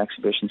what kind of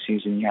exhibition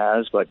season he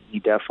has. But he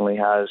definitely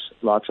has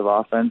lots of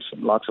offense,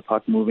 lots of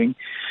puck moving,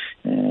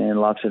 and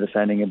lots of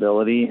defending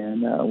ability.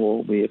 And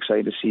we'll be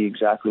excited to see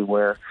exactly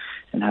where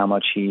and how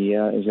much he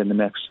is in the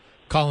mix.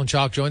 Colin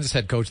Chalk joins us,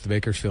 head coach of the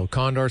Bakersfield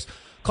Condors.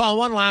 Colin,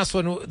 one last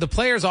one. The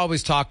players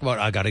always talk about,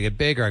 I got to get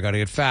bigger, I got to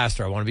get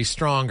faster, I want to be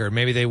stronger.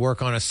 Maybe they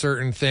work on a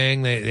certain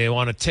thing. They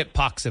want to tip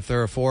pucks if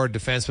they're a forward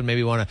defenseman,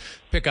 maybe want to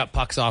pick up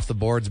pucks off the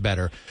boards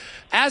better.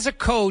 As a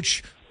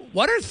coach,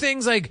 what are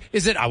things like,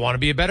 is it I want to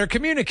be a better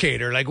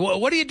communicator? Like,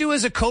 what do you do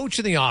as a coach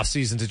in the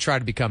offseason to try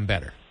to become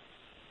better?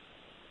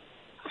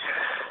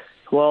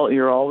 Well,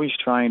 you're always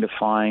trying to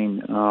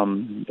find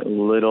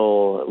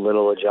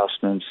little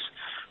adjustments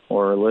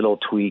or little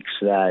tweaks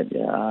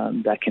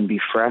that can be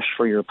fresh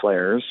for your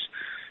players,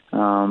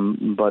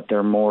 but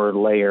they're more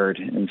layered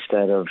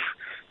instead of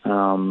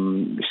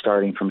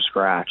starting from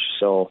scratch.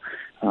 So,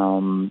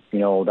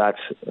 that's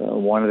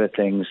one of the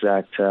things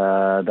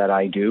that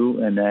I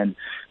do, and then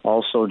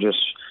also just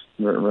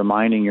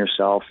reminding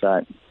yourself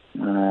that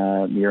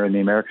you're in the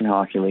American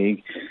Hockey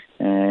League,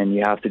 and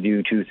you have to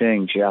do two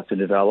things: you have to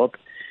develop,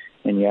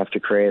 and you have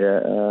to create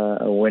a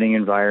winning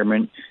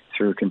environment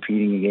through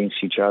competing against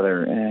each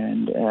other.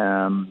 And,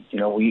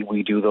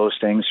 we do those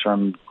things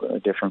from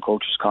different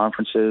coaches'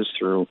 conferences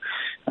through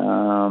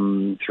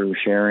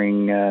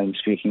sharing and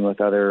speaking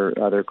with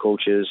other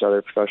coaches,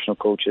 other professional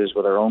coaches,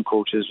 with our own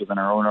coaches within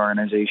our own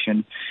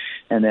organization,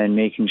 and then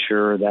making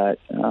sure that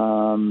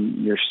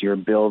you're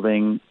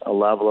building a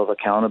level of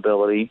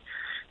accountability,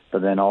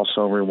 but then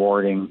also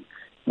rewarding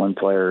when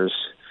players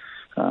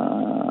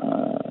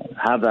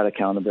have that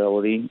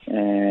accountability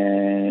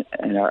and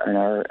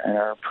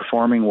are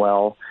performing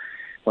well,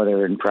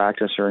 whether in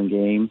practice or in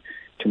game,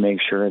 to make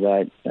sure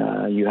that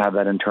you have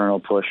that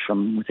internal push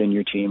from within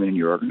your team and in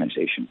your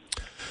organization.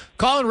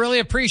 Colin, really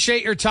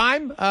appreciate your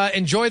time.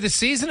 Enjoy the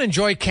season,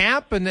 enjoy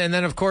camp, and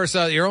then, of course,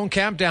 your own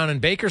camp down in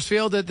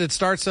Bakersfield that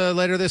starts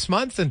later this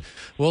month, and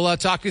we'll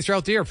talk to you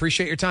throughout the year.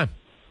 Appreciate your time.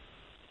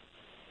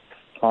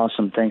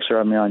 Awesome. Thanks for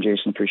having me on,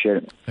 Jason. Appreciate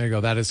it. There you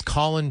go. That is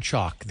Colin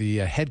Chalk, the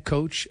head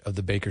coach of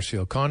the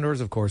Bakersfield Condors,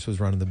 of course, was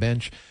running the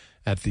bench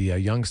at the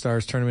Young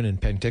Stars tournament in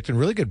Penticton.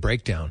 Really good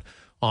breakdown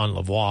on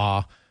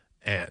Lavoie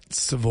and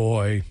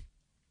Savoy,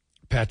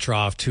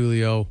 Petrov,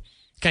 Tullio.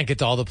 Can't get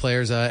to all the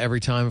players every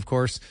time, of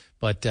course,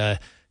 but I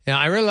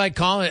really like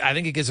Colin. I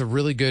think he gives a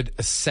really good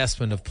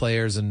assessment of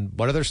players and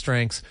what are their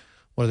strengths,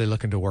 what are they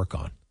looking to work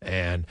on.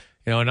 And,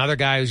 another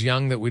guy who's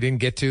young that we didn't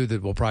get to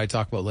that we'll probably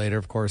talk about later,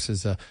 of course,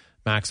 is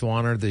Max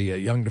Warner, the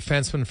young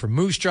defenseman from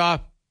Moose Jaw.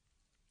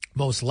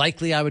 Most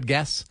likely, I would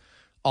guess,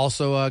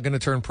 also going to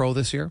turn pro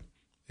this year.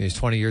 He's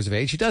 20 years of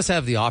age. He does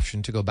have the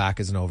option to go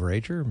back as an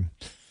overager.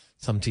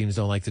 Some teams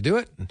don't like to do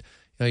it. And,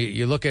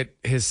 you look at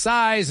his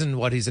size and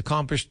what he's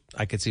accomplished,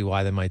 I could see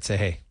why they might say,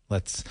 hey,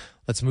 let's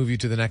move you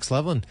to the next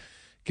level and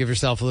give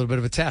yourself a little bit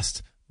of a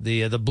test.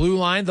 The blue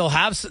line,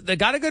 they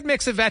got a good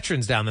mix of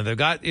veterans down there. They've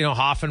got,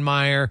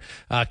 Hoffenmeyer,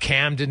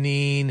 Cam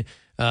Deneen,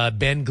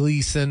 Ben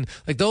Gleason.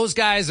 Like, those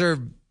guys are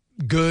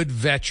good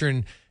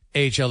veteran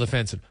AHL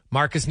defenseman.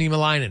 Marcus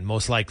Niemelainen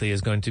most likely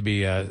is going to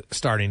be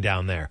starting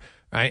down there,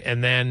 right?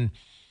 And then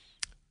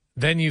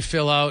you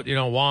fill out,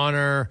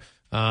 Warner,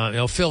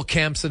 Phil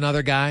Kemp's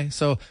another guy.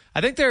 So I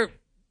think they're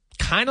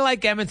kind of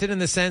like Edmonton in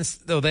the sense,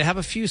 though they have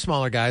a few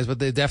smaller guys, but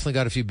they've definitely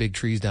got a few big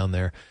trees down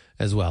there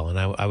as well. And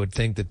I would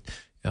think that,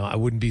 I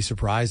wouldn't be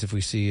surprised if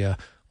we see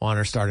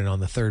Warner starting on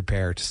the third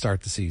pair to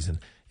start the season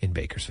in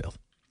Bakersfield.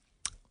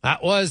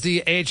 That was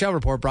the AHL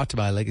report brought to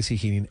you by Legacy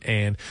Heating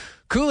and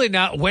Cooling.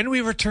 Now, when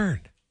we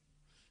return,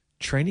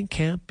 training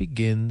camp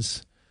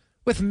begins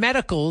with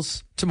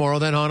medicals tomorrow,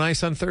 then on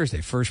ice on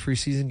Thursday. First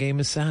preseason game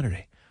is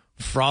Saturday.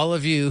 For all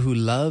of you who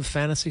love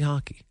fantasy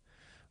hockey,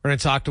 we're going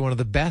to talk to one of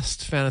the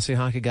best fantasy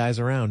hockey guys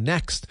around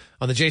next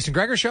on the Jason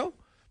Gregor Show,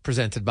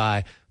 presented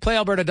by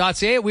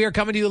PlayAlberta.ca. We are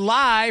coming to you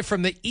live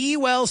from the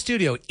EWEL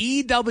studio,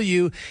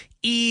 EWEL.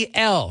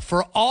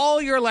 For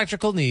all your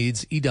electrical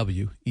needs,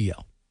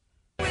 EWEL.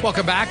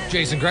 Welcome back.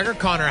 Jason Gregor,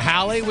 Connor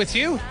Halley with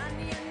you.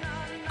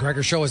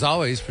 Gregor Show, as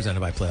always, presented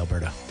by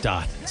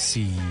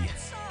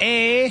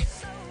PlayAlberta.ca,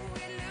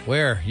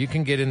 where you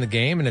can get in the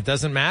game, and it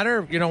doesn't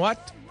matter. You know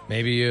what?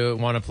 Maybe you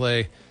want to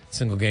play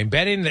single game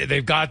betting.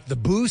 They've got the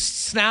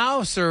boosts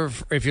now, so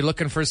if you're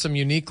looking for some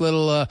unique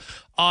little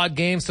odd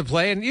games to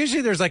play, and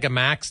usually there's like a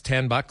max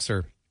 $10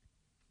 or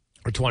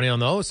 20 on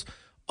those.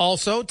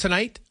 Also,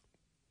 tonight,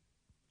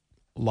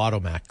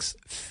 Lotto Max,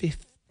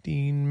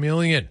 $15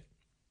 million.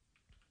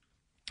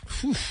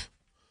 Whew.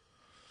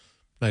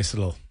 Nice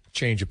little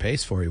change of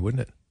pace for you,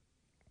 wouldn't it?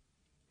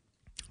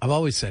 I've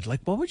always said,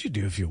 what would you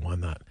do if you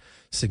won that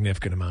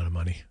significant amount of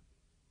money?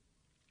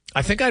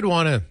 I think I'd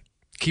want to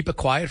keep it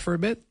quiet for a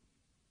bit,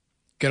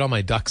 get all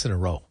my ducks in a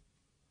row,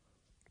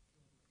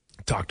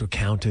 talk to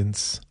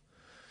accountants,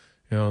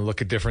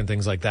 look at different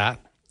things like that,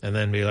 and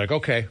then be like,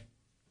 okay,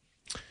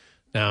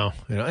 now,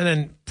 and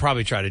then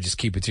probably try to just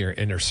keep it to your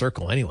inner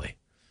circle anyway.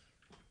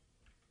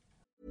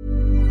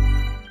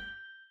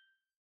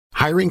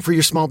 Hiring for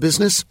your small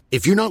business?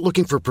 If you're not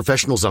looking for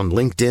professionals on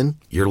LinkedIn,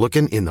 you're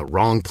looking in the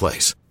wrong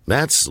place.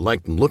 That's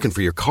like looking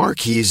for your car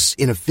keys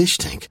in a fish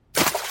tank.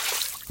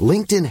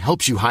 LinkedIn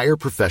helps you hire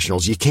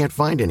professionals you can't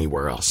find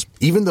anywhere else,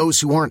 even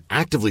those who aren't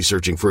actively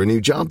searching for a new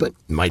job but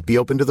might be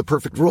open to the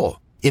perfect role.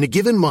 In a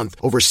given month,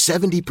 over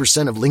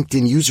 70% of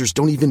LinkedIn users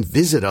don't even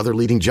visit other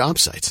leading job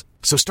sites.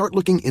 So start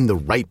looking in the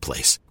right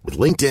place. With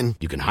LinkedIn,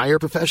 you can hire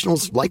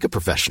professionals like a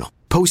professional.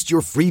 Post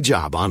your free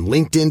job on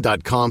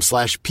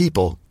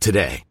linkedin.com/people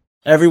today.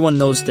 Everyone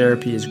knows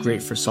therapy is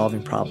great for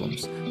solving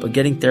problems, but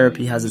getting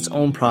therapy has its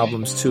own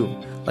problems too,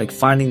 like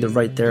finding the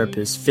right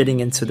therapist,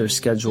 fitting into their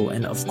schedule,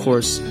 and of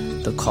course,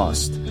 the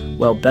cost.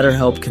 Well,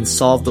 BetterHelp can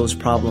solve those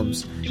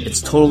problems. It's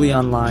totally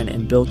online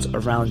and built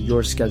around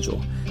your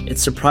schedule.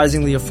 It's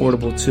surprisingly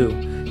affordable too.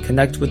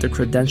 Connect with a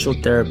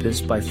credentialed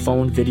therapist by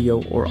phone,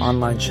 video, or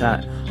online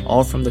chat,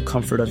 all from the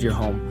comfort of your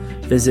home.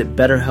 Visit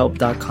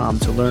BetterHelp.com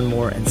to learn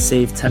more and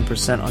save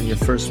 10% on your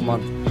first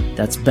month.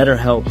 That's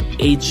BetterHelp,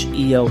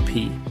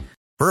 H-E-L-P.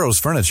 Burrow's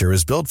furniture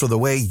is built for the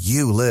way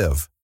you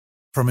live.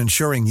 From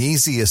ensuring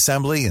easy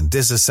assembly and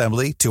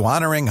disassembly to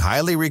honoring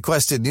highly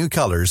requested new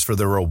colors for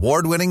their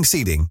award-winning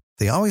seating,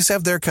 they always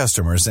have their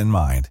customers in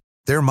mind.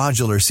 Their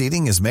modular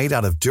seating is made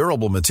out of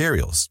durable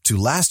materials to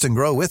last and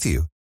grow with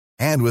you.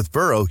 And with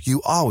Burrow,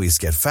 you always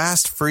get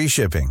fast, free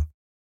shipping.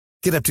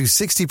 Get up to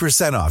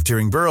 60% off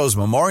during Burrow's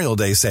Memorial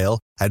Day sale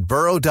at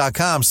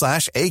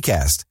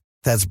burrow.com/ACAST.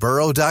 That's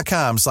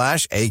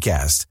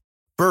burrow.com/ACAST.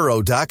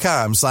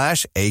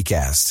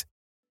 burrow.com/ACAST.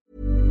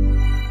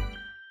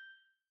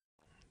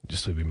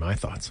 Just would be my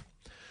thoughts.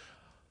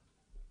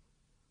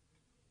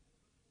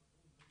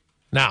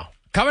 Now,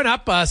 coming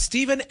up,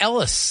 Stephen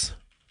Ellis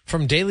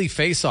from Daily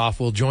Faceoff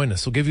will join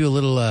us. We'll give you a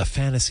little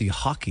fantasy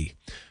hockey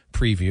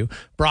preview,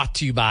 brought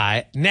to you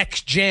by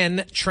Next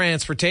Gen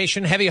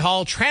Transportation, heavy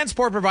haul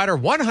transport provider,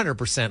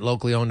 100%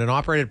 locally owned and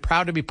operated,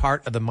 proud to be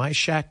part of the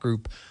MyShack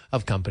group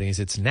of companies.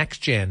 It's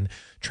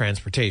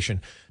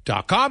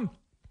nextgentransportation.com.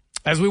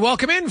 As we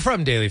welcome in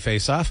from Daily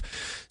Faceoff,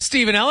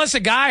 Stephen Ellis, a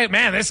guy,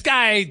 man, this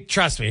guy,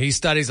 trust me, he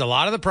studies a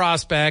lot of the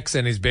prospects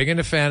and he's big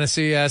into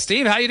fantasy.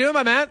 Steve, how you doing,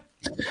 my man?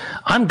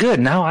 I'm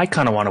good. Now I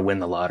kind of want to win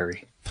the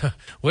lottery.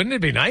 Wouldn't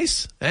it be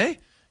nice? Eh?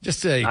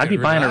 Just I'd be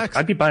buying a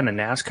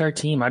NASCAR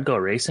team. I'd go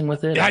racing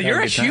with it. Yeah, you're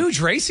a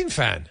huge racing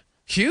fan.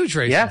 Huge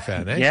racing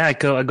fan, eh? Yeah, I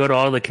go to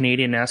all the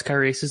Canadian NASCAR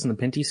races in the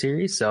Pinty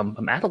series. So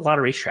I'm at a lot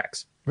of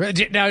racetracks.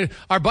 Now,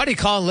 our buddy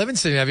Colin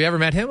Livingston, have you ever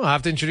met him? I'll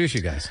have to introduce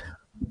you guys.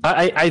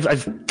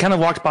 I've kind of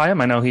walked by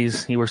him. I know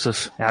he works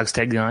with Alex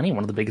Tagliani,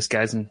 one of the biggest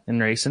guys in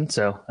racing.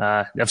 So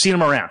I've seen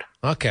him around.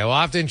 Okay, well,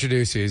 I'll have to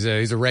introduce you.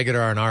 He's a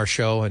regular on our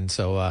show, and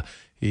so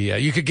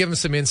you could give him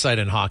some insight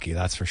in hockey,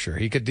 that's for sure.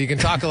 He can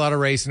talk a lot of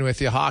racing with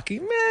you.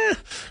 Hockey,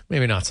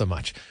 maybe not so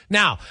much.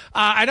 Now,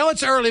 I know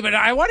it's early, but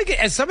I want to get,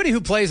 as somebody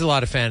who plays a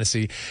lot of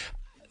fantasy,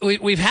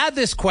 we've had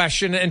this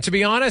question, and to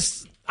be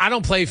honest, I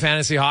don't play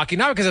fantasy hockey,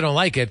 not because I don't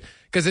like it,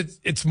 because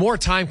it's more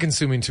time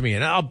consuming to me,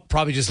 and I'll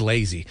probably just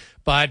lazy.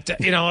 But,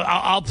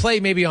 I'll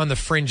play maybe on the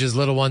fringes,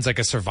 little ones like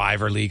a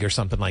Survivor League or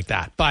something like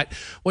that. But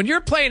when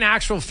you're playing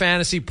actual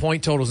fantasy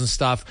point totals and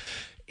stuff,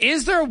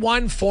 is there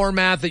one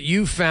format that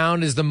you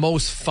found is the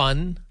most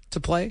fun to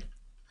play?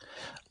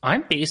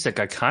 I'm basic.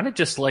 I kind of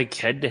just like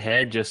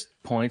head-to-head, just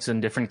points in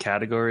different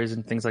categories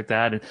and things like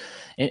that. And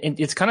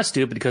it's kind of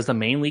stupid because the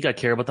main league I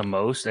care about the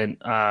most, and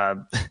I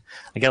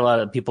get a lot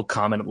of people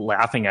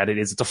laughing at it,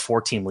 is it's a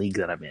 4-team league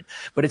that I'm in.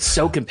 But it's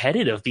so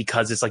competitive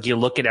because it's like you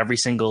look at every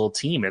single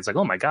team, and it's like,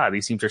 oh my God,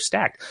 these teams are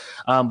stacked.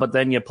 But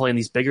then you play in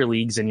these bigger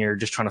leagues and you're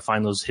just trying to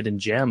find those hidden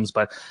gems.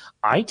 But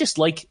I just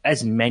like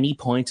as many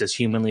points as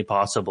humanly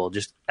possible,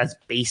 just as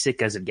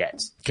basic as it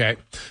gets. Okay.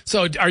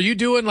 So are you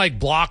doing like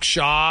block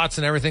shots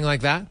and everything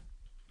like that?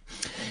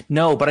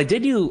 No, but I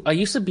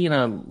used to be in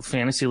a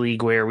fantasy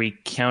league where we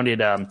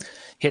counted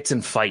hits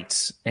and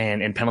fights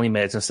and penalty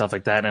minutes and stuff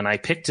like that. And I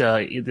picked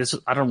this.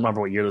 I don't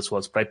remember what year this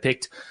was, but I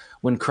picked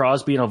when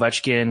Crosby and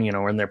Ovechkin,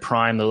 were in their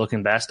prime, they're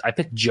looking best. I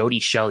picked Jody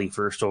Shelley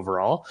first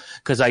overall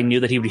because I knew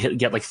that he would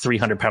get like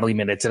 300 penalty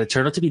minutes, and it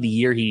turned out to be the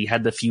year he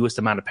had the fewest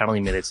amount of penalty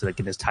minutes like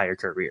in his entire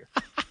career.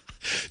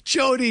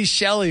 Jody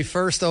Shelley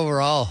first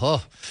overall.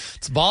 Oh,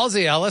 it's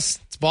ballsy, Ellis.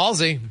 It's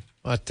ballsy.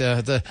 But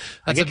that's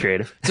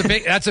creative.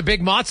 That's a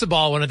big matzo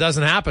ball when it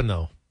doesn't happen,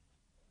 though.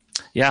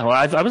 Yeah, well,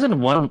 I was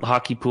in one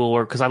hockey pool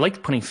where, because I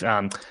liked putting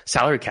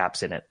salary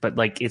caps in it, but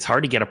like it's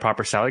hard to get a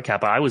proper salary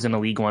cap. I was in a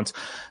league once.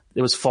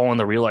 It was following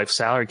the real life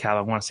salary cap.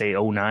 I want to say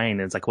 09.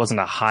 It's like,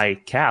 wasn't a high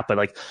cap, but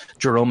like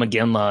Jerome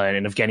McGinley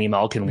and Evgeny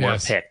Malkin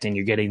weren't picked, and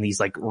you're getting these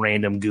like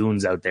random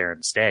goons out there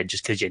instead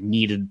just because you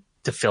needed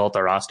to fill out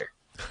the roster.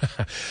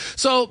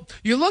 So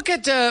you look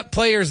at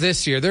players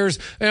this year. There's,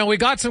 we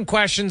got some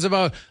questions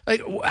about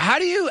like how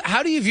do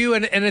you view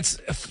and it's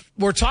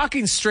we're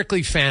talking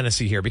strictly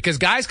fantasy here because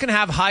guys can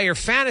have higher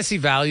fantasy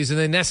values and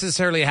they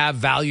necessarily have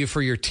value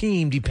for your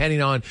team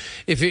depending on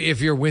if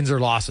your wins or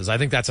losses. I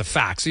think that's a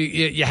fact. So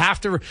you have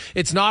to.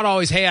 It's not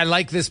always, hey, I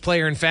like this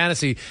player in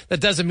fantasy. That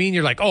doesn't mean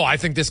you're like, oh, I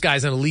think this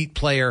guy's an elite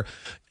player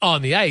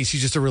on the ice.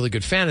 He's just a really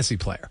good fantasy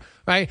player.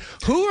 Right?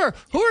 Who are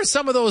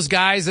some of those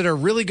guys that are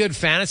really good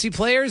fantasy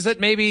players that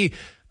maybe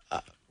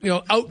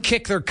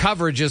outkick their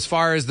coverage as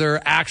far as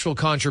their actual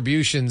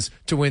contributions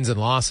to wins and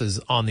losses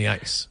on the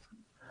ice?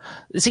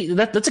 See,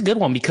 that's a good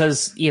one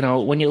because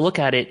when you look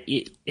at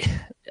it,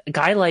 a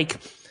guy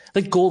like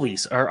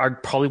goalies are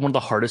probably one of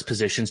the hardest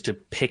positions to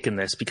pick in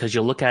this because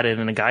you look at it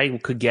and a guy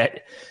could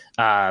get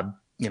John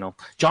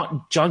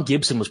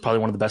Gibson was probably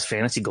one of the best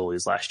fantasy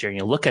goalies last year. And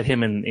you look at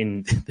him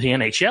in the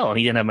NHL and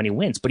he didn't have many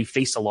wins, but he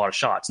faced a lot of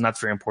shots. And that's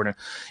very important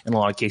in a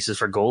lot of cases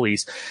for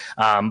goalies.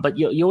 But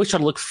you always try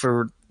to look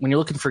for, when you're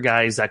looking for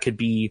guys that could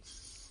be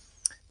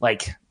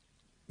like,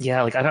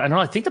 I don't know.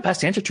 I think the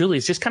best answer truly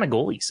is just kind of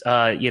goalies.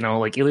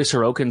 Like Ilya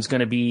Sorokin's going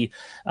to be,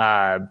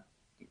 I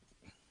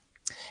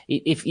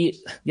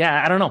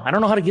don't know. I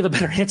don't know how to give a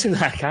better answer to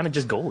that. Kind of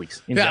just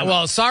goalies. Yeah,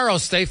 well,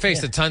 Saros, they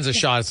faced tons of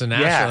shots in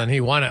Nashville, and he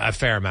won a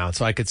fair amount,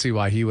 so I could see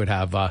why he would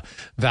have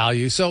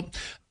value. So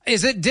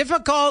is it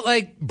difficult,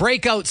 like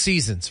breakout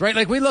seasons, right?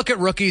 Like we look at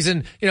rookies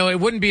and, it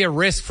wouldn't be a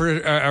risk for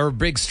or a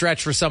big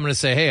stretch for someone to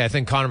say, hey, I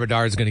think Connor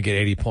Bedard is going to get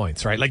 80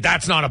 points, right? Like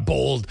that's not a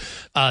bold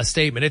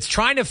statement. It's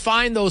trying to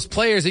find those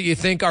players that you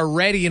think are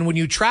ready. And when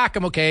you track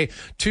them, okay,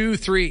 2,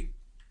 3,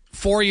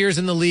 4 years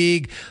in the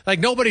league. Like,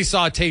 nobody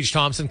saw Tage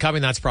Thompson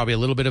coming. That's probably a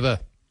little bit of a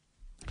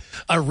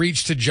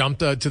reach to jump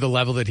to the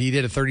level that he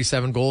did at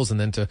 37 goals and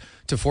then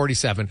to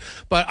 47.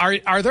 But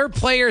are there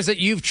players that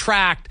you've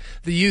tracked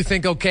that you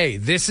think, okay,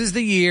 this is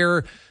the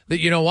year that,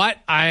 you know what,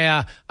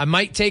 I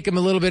might take him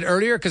a little bit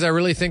earlier because I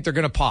really think they're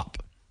going to pop?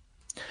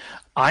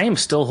 I am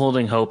still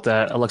holding hope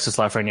that Alexis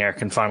Lafreniere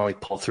can finally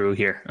pull through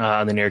here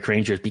on the New York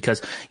Rangers,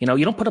 because, you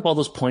don't put up all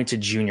those points at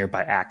junior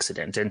by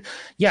accident. And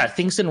yeah,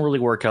 things didn't really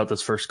work out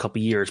those first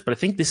couple of years, but I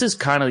think this is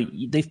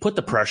they've put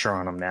the pressure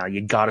on him now. You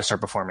got to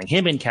start performing.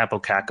 Him and Capo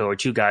Caco are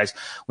two guys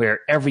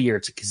where every year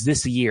it's like, is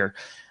this the year?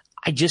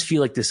 I just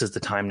feel like this is the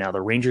time now.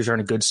 The Rangers are in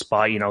a good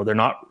spot.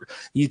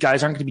 These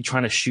guys aren't going to be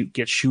trying to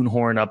get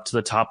shoehorned up to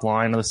the top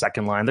line or the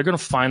second line. They're going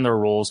to find their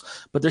roles,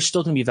 but they're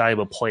still going to be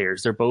valuable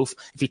players. They're both,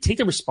 if you take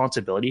the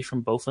responsibility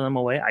from both of them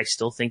away, I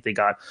still think they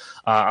got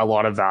a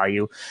lot of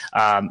value.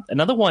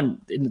 Another one,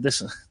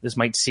 this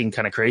might seem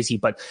kind of crazy,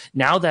 but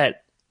now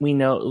that we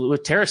know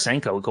with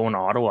Tarasenko going to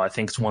Ottawa, I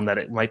think it's one that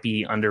it might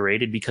be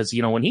underrated, because,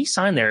 when he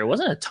signed there, it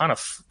wasn't a ton of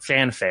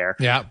fanfare.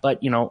 Yeah.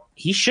 But,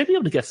 he should be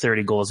able to get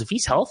 30 goals. If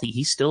he's healthy,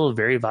 he's still a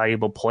very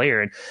valuable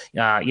player.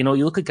 And, you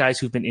look at guys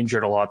who've been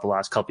injured a lot the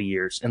last couple of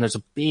years, and there's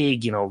a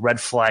big, red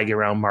flag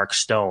around Mark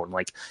Stone.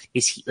 Like,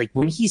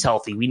 when he's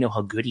healthy, we know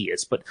how good he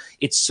is, but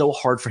it's so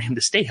hard for him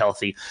to stay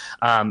healthy.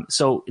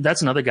 So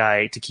that's another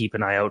guy to keep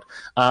an eye out.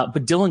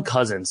 But Dylan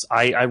Cousins,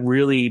 I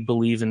really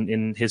believe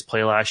in his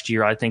play last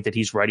year. I think that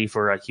he's ready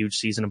for a huge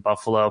season in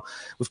Buffalo.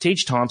 With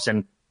Tage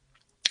Thompson,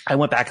 I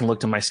went back and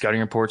looked at my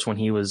scouting reports when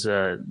he was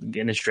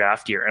in his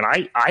draft year,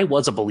 and I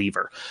was a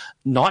believer.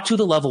 Not to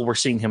the level we're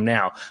seeing him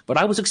now, but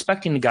I was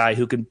expecting a guy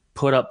who could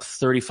put up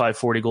 35,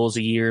 40 goals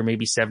a year,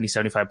 maybe 70,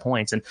 75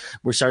 points, and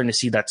we're starting to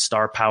see that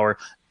star power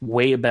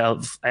way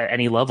above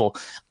any level.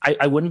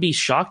 I wouldn't be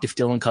shocked if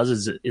Dylan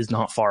Cousins is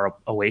not far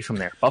away from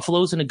there.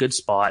 Buffalo's in a good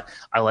spot.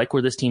 I like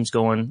where this team's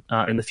going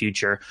in the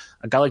future.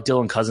 A guy like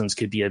Dylan Cousins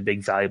could be a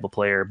big, valuable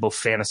player, both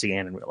fantasy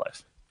and in real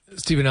life.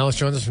 Stephen Ellis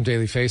joins us from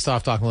Daily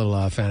Faceoff, talking a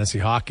little fantasy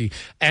hockey.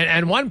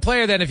 And one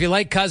player that, if you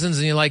like Cousins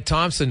and you like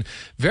Thompson,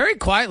 very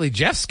quietly,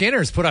 Jeff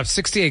Skinner's put up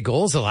 68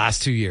 goals the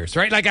last 2 years,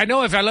 right? Like, I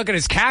know if I look at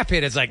his cap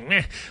hit, it's like,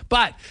 meh.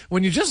 But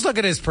when you just look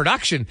at his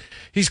production,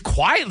 he's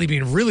quietly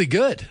been really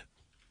good.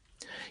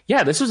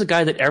 Yeah, this was a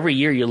guy that every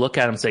year you look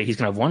at him and say he's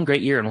going to have one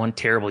great year and one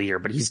terrible year,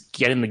 but he's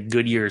getting the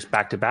good years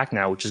back to back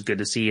now, which is good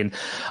to see. And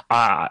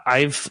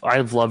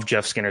I've loved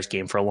Jeff Skinner's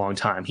game for a long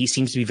time. He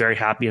seems to be very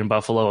happy in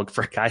Buffalo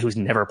for a guy who's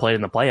never played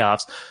in the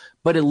playoffs.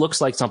 But it looks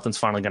like something's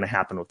finally going to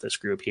happen with this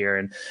group here.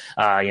 And,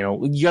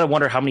 you got to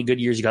wonder how many good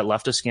years you got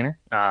left of Skinner.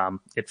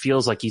 It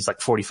feels like he's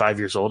like 45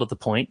 years old at the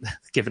point,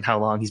 given how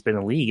long he's been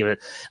in the league. But,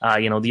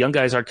 the young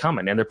guys are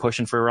coming and they're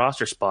pushing for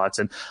roster spots.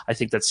 And I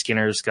think that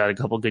Skinner's got a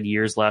couple good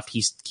years left.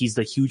 He's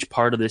the huge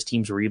part of this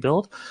team's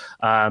rebuild.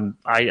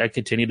 I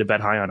continue to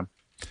bet high on him.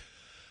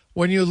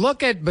 When you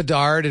look at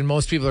Bedard, and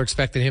most people are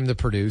expecting him to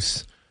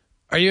produce,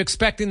 are you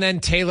expecting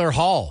then Taylor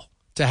Hall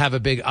to have a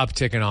big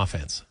uptick in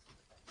offense?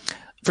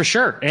 For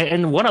sure.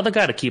 And one other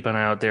guy to keep an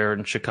eye out there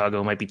in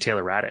Chicago might be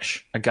Taylor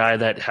Radish, a guy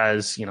that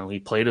has, he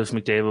played with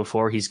McDavid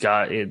before. He's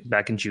got it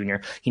back in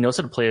junior. He knows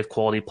how to play with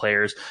quality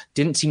players.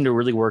 Didn't seem to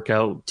really work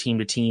out team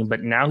to team,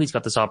 but now he's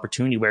got this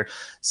opportunity where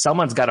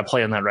someone's got to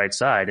play on that right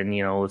side. And,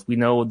 if we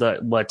know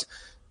that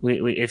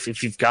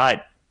if you've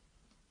got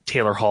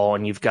Taylor Hall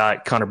and you've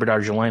got Connor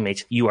Bedard, your line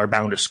mates, you are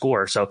bound to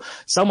score. So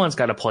someone's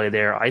got to play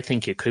there. I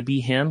think it could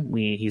be him.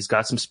 He's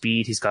got some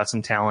speed. He's got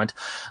some talent.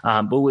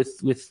 But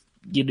with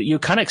you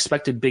kind of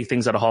expected big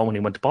things out of Hall when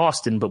he went to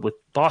Boston, but with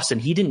Boston,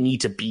 he didn't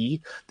need to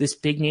be this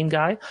big name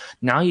guy.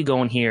 Now you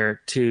go in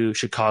here to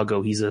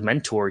Chicago, he's a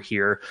mentor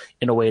here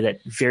in a way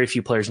that very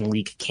few players in the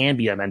league can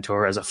be a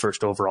mentor as a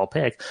first overall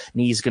pick.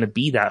 And he's going to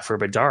be that for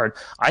Bedard.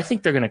 I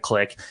think they're going to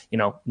click,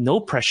 no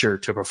pressure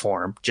to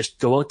perform, just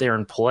go out there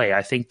and play.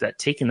 I think that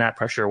taking that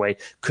pressure away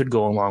could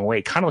go a long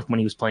way, kind of like when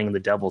he was playing in the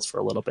Devils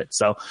for a little bit.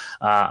 So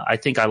I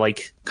think I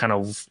like kind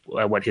of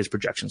what his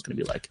projection is going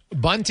to be like.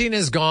 Bunting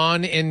is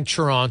gone in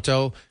Toronto.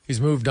 He's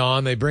moved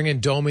on. They bring in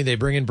Domi. They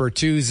bring in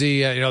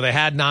Bertuzzi. They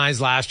had Nyes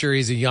last year.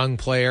 He's a young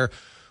player.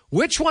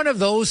 Which one of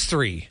those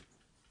three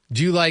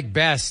do you like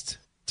best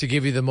to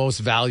give you the most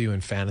value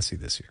in fantasy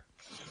this year?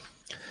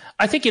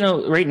 I think,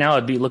 right now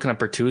I'd be looking at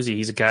Bertuzzi.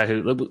 He's a guy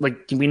who,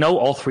 we know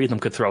all three of them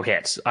could throw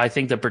hits. I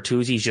think that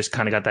Bertuzzi's just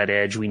kind of got that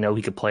edge. We know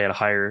he could play at a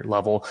higher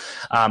level.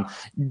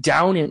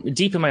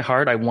 Deep in my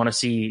heart, I want to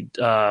see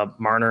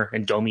Marner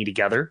and Domi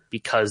together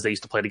because they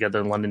used to play together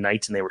in London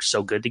Knights and they were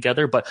so good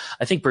together. But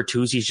I think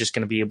Bertuzzi's just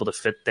going to be able to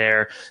fit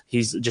there.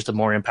 He's just a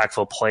more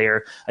impactful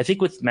player. I think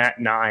with Matt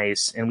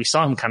Nyes, and we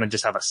saw him kind of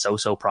just have a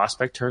so-so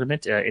prospect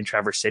tournament in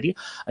Traverse City.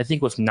 I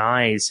think with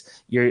Nyes,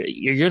 you're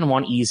going to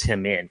want to ease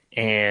him in.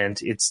 And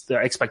the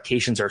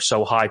expectations are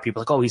so high. People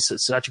are like, oh, he's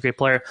such a great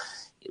player.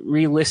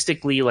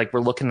 Realistically, we're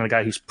looking at a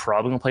guy who's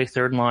probably going to play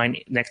third line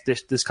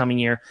this coming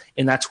year,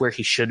 and that's where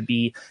he should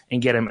be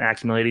and get him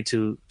accumulated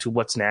to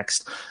what's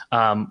next.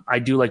 I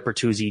do like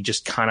Bertuzzi.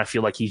 Just kind of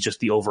feel like he's just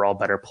the overall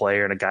better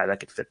player and a guy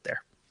that could fit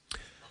there.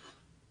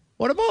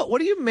 What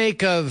do you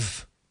make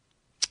of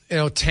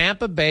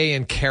Tampa Bay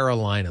and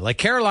Carolina. Like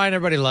Carolina,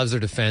 everybody loves their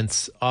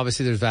defense.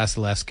 Obviously, there's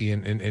Vasilevsky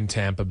in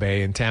Tampa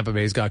Bay, and Tampa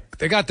Bay's got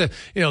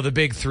the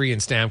big three in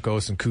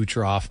Stamkos and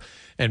Kucherov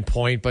and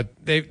Point, but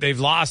they've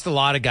lost a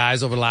lot of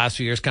guys over the last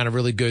few years, kind of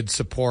really good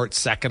support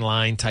second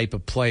line type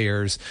of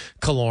players.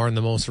 Killorn,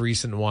 the most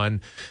recent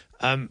one.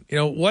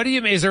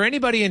 Is there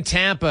anybody in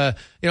Tampa,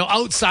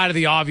 outside of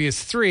the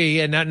obvious three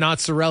and not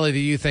Cirelli, that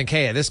you think,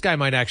 hey, this guy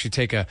might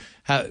actually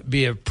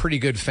be a pretty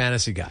good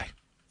fantasy guy?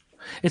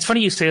 It's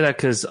funny you say that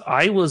because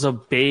I was a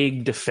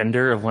big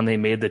defender of when they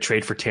made the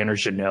trade for Tanner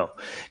Jeannot,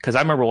 because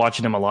I remember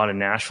watching him a lot in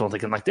Nashville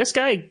thinking, like, this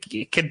guy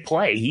can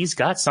play. He's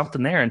got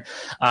something there. And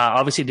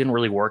obviously it didn't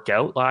really work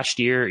out last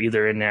year,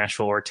 either in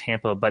Nashville or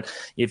Tampa. But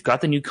you've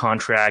got the new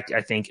contract,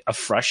 I think, a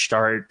fresh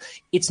start.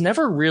 It's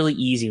never really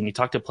easy when you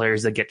talk to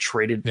players that get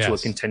traded to a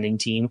contending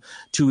team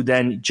to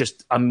then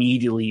just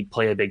immediately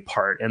play a big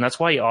part. And that's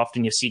why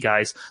often you see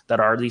guys that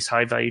are these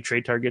high-value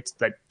trade targets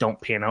that don't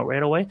pan out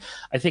right away.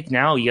 I think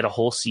now you get a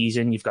whole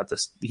season. You've got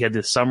he had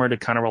this summer to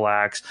kind of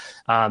relax,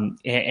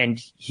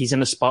 and he's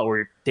in a spot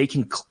where they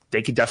could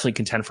definitely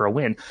contend for a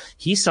win.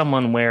 He's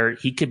someone where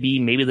he could be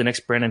maybe the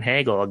next Brendan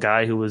Hagel, a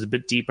guy who was a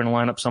bit deeper in the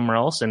lineup somewhere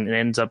else and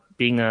ends up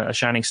being a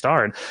shining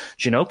star. And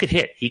Jeannot could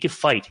hit, he could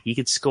fight, he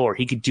could score,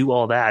 he could do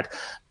all that.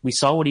 We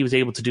saw what he was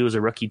able to do as a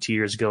rookie 2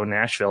 years ago in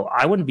Nashville.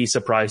 I wouldn't be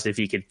surprised if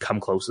he could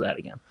come close to that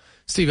again.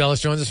 Steve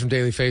Ellis joins us from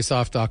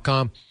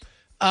dailyfaceoff.com.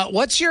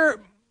 What's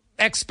your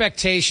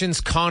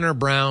expectations, Connor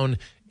Brown,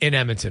 in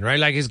Edmonton, right?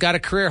 Like, he's got a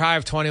career high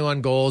of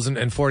 21 goals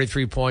and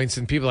 43 points.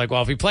 And people are like,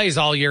 well, if he plays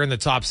all year in the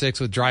top six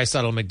with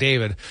Draisaitl and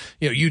McDavid,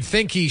 you'd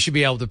think he should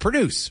be able to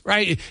produce,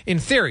 right? In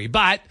theory.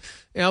 But,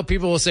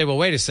 people will say, well,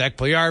 wait a sec,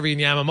 Puljujarvi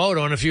and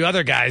Yamamoto and a few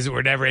other guys that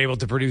were never able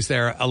to produce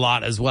there a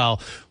lot as well.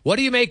 What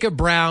do you make of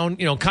Brown,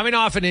 coming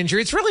off an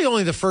injury? It's really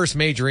only the first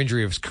major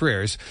injury of his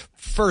career. His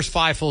first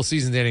 5 full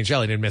seasons in the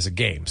NHL, he didn't miss a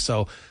game.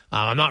 So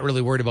I'm not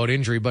really worried about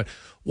injury. But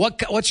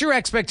what's your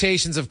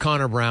expectations of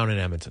Connor Brown in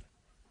Edmonton?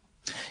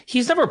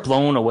 He's never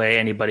blown away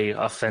anybody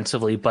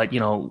offensively, but, you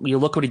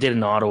look what he did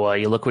in Ottawa,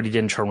 you look what he did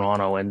in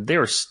Toronto, and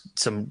there's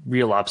some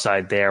real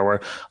upside there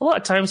where a lot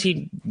of times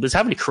he was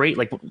having to create,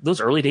 like those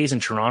early days in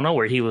Toronto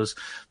where he was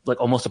like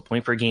almost a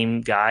point per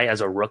game guy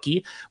as a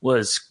rookie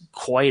was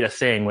quite a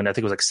thing when I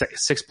think it was like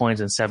 6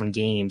 points in 7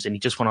 games, and he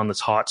just went on this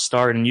hot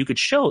start, and you could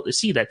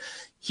see that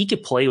he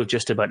could play with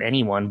just about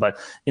anyone. But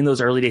in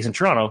those early days in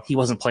Toronto, he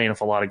wasn't playing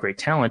with a lot of great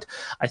talent.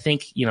 I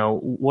think,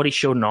 what he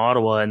showed in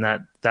Ottawa and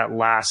that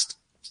last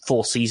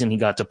full season he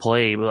got to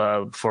play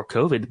before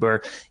COVID,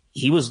 where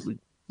he was,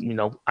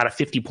 at a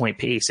 50-point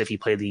pace if he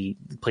played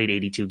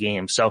 82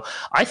 games. So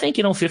I think,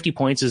 50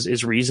 points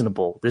is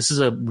reasonable. This is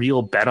a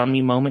real bet on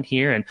me moment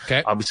here. And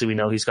obviously we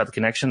know he's got the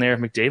connection there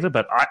with McDavid,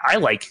 but I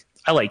like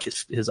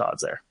his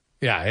odds there.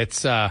 Yeah,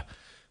 it's,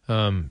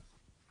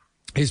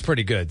 he's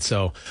pretty good.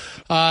 So,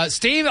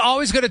 Steve,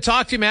 always good to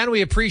talk to you, man.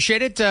 We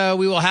appreciate it.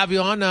 We will have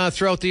you on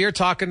throughout the year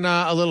talking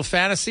a little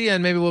fantasy,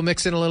 and maybe we'll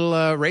mix in a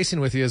little racing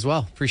with you as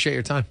well. Appreciate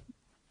your time.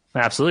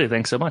 Absolutely.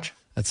 Thanks so much.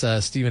 That's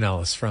Stephen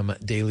Ellis from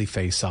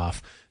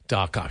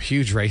dailyfaceoff.com.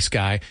 Huge race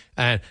guy.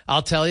 And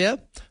I'll tell you,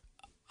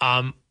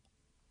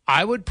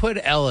 I would put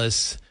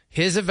Ellis,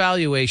 his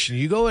evaluation,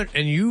 you go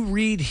and you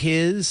read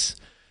his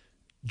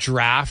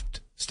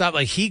draft stuff,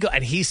 like he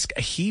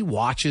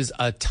watches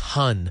a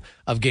ton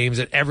of games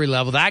at every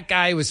level. That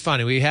guy was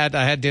funny. I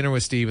had dinner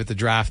with Steve at the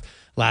draft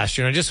last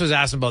year, and I just was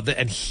asking about that,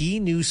 and he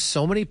knew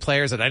so many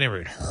players that I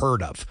never even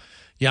heard of.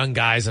 Young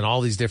guys in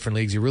all these different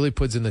leagues. He really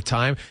puts in the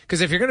time,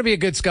 because if you're going to be a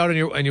good scout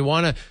and you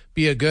want to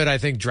be a good, I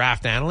think,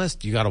 draft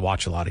analyst, you got to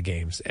watch a lot of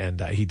games, and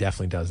he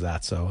definitely does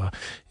that. So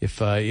if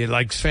you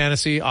like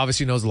fantasy,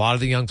 obviously knows a lot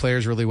of the young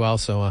players really well.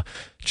 So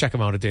check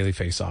him out at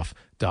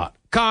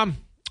dailyfaceoff.com.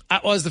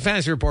 That was the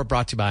Fantasy Report,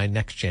 brought to you by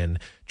Next Gen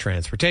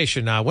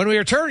Transportation. When we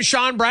return,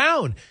 Sean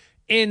Brown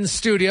in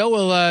studio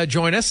will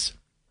join us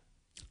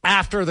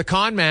after the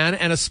Con Man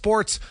and a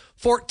Sports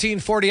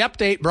 1440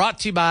 update brought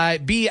to you by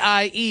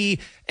BIE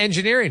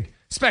Engineering.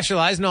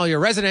 Specialized in all your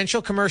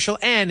residential, commercial,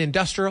 and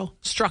industrial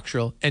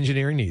structural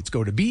engineering needs.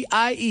 Go to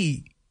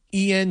BIEENG.com.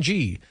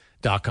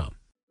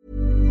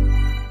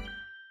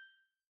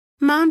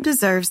 Mom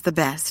deserves the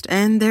best,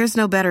 and there's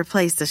no better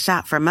place to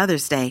shop for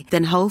Mother's Day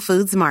than Whole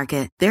Foods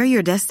Market. They're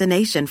your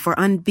destination for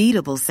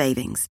unbeatable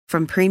savings,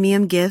 from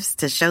premium gifts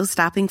to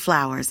show-stopping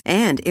flowers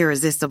and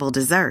irresistible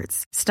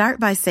desserts. Start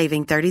by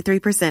saving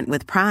 33%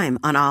 with Prime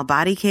on all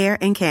body care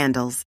and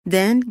candles.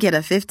 Then get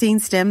a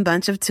 15-stem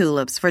bunch of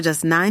tulips for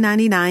just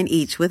 $9.99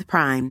 each with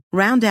Prime.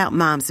 Round out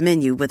Mom's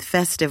menu with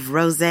festive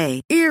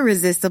rosé,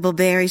 irresistible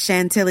berry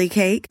chantilly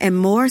cake, and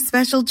more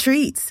special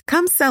treats.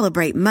 Come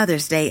celebrate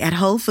Mother's Day at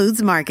Whole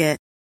Foods Market.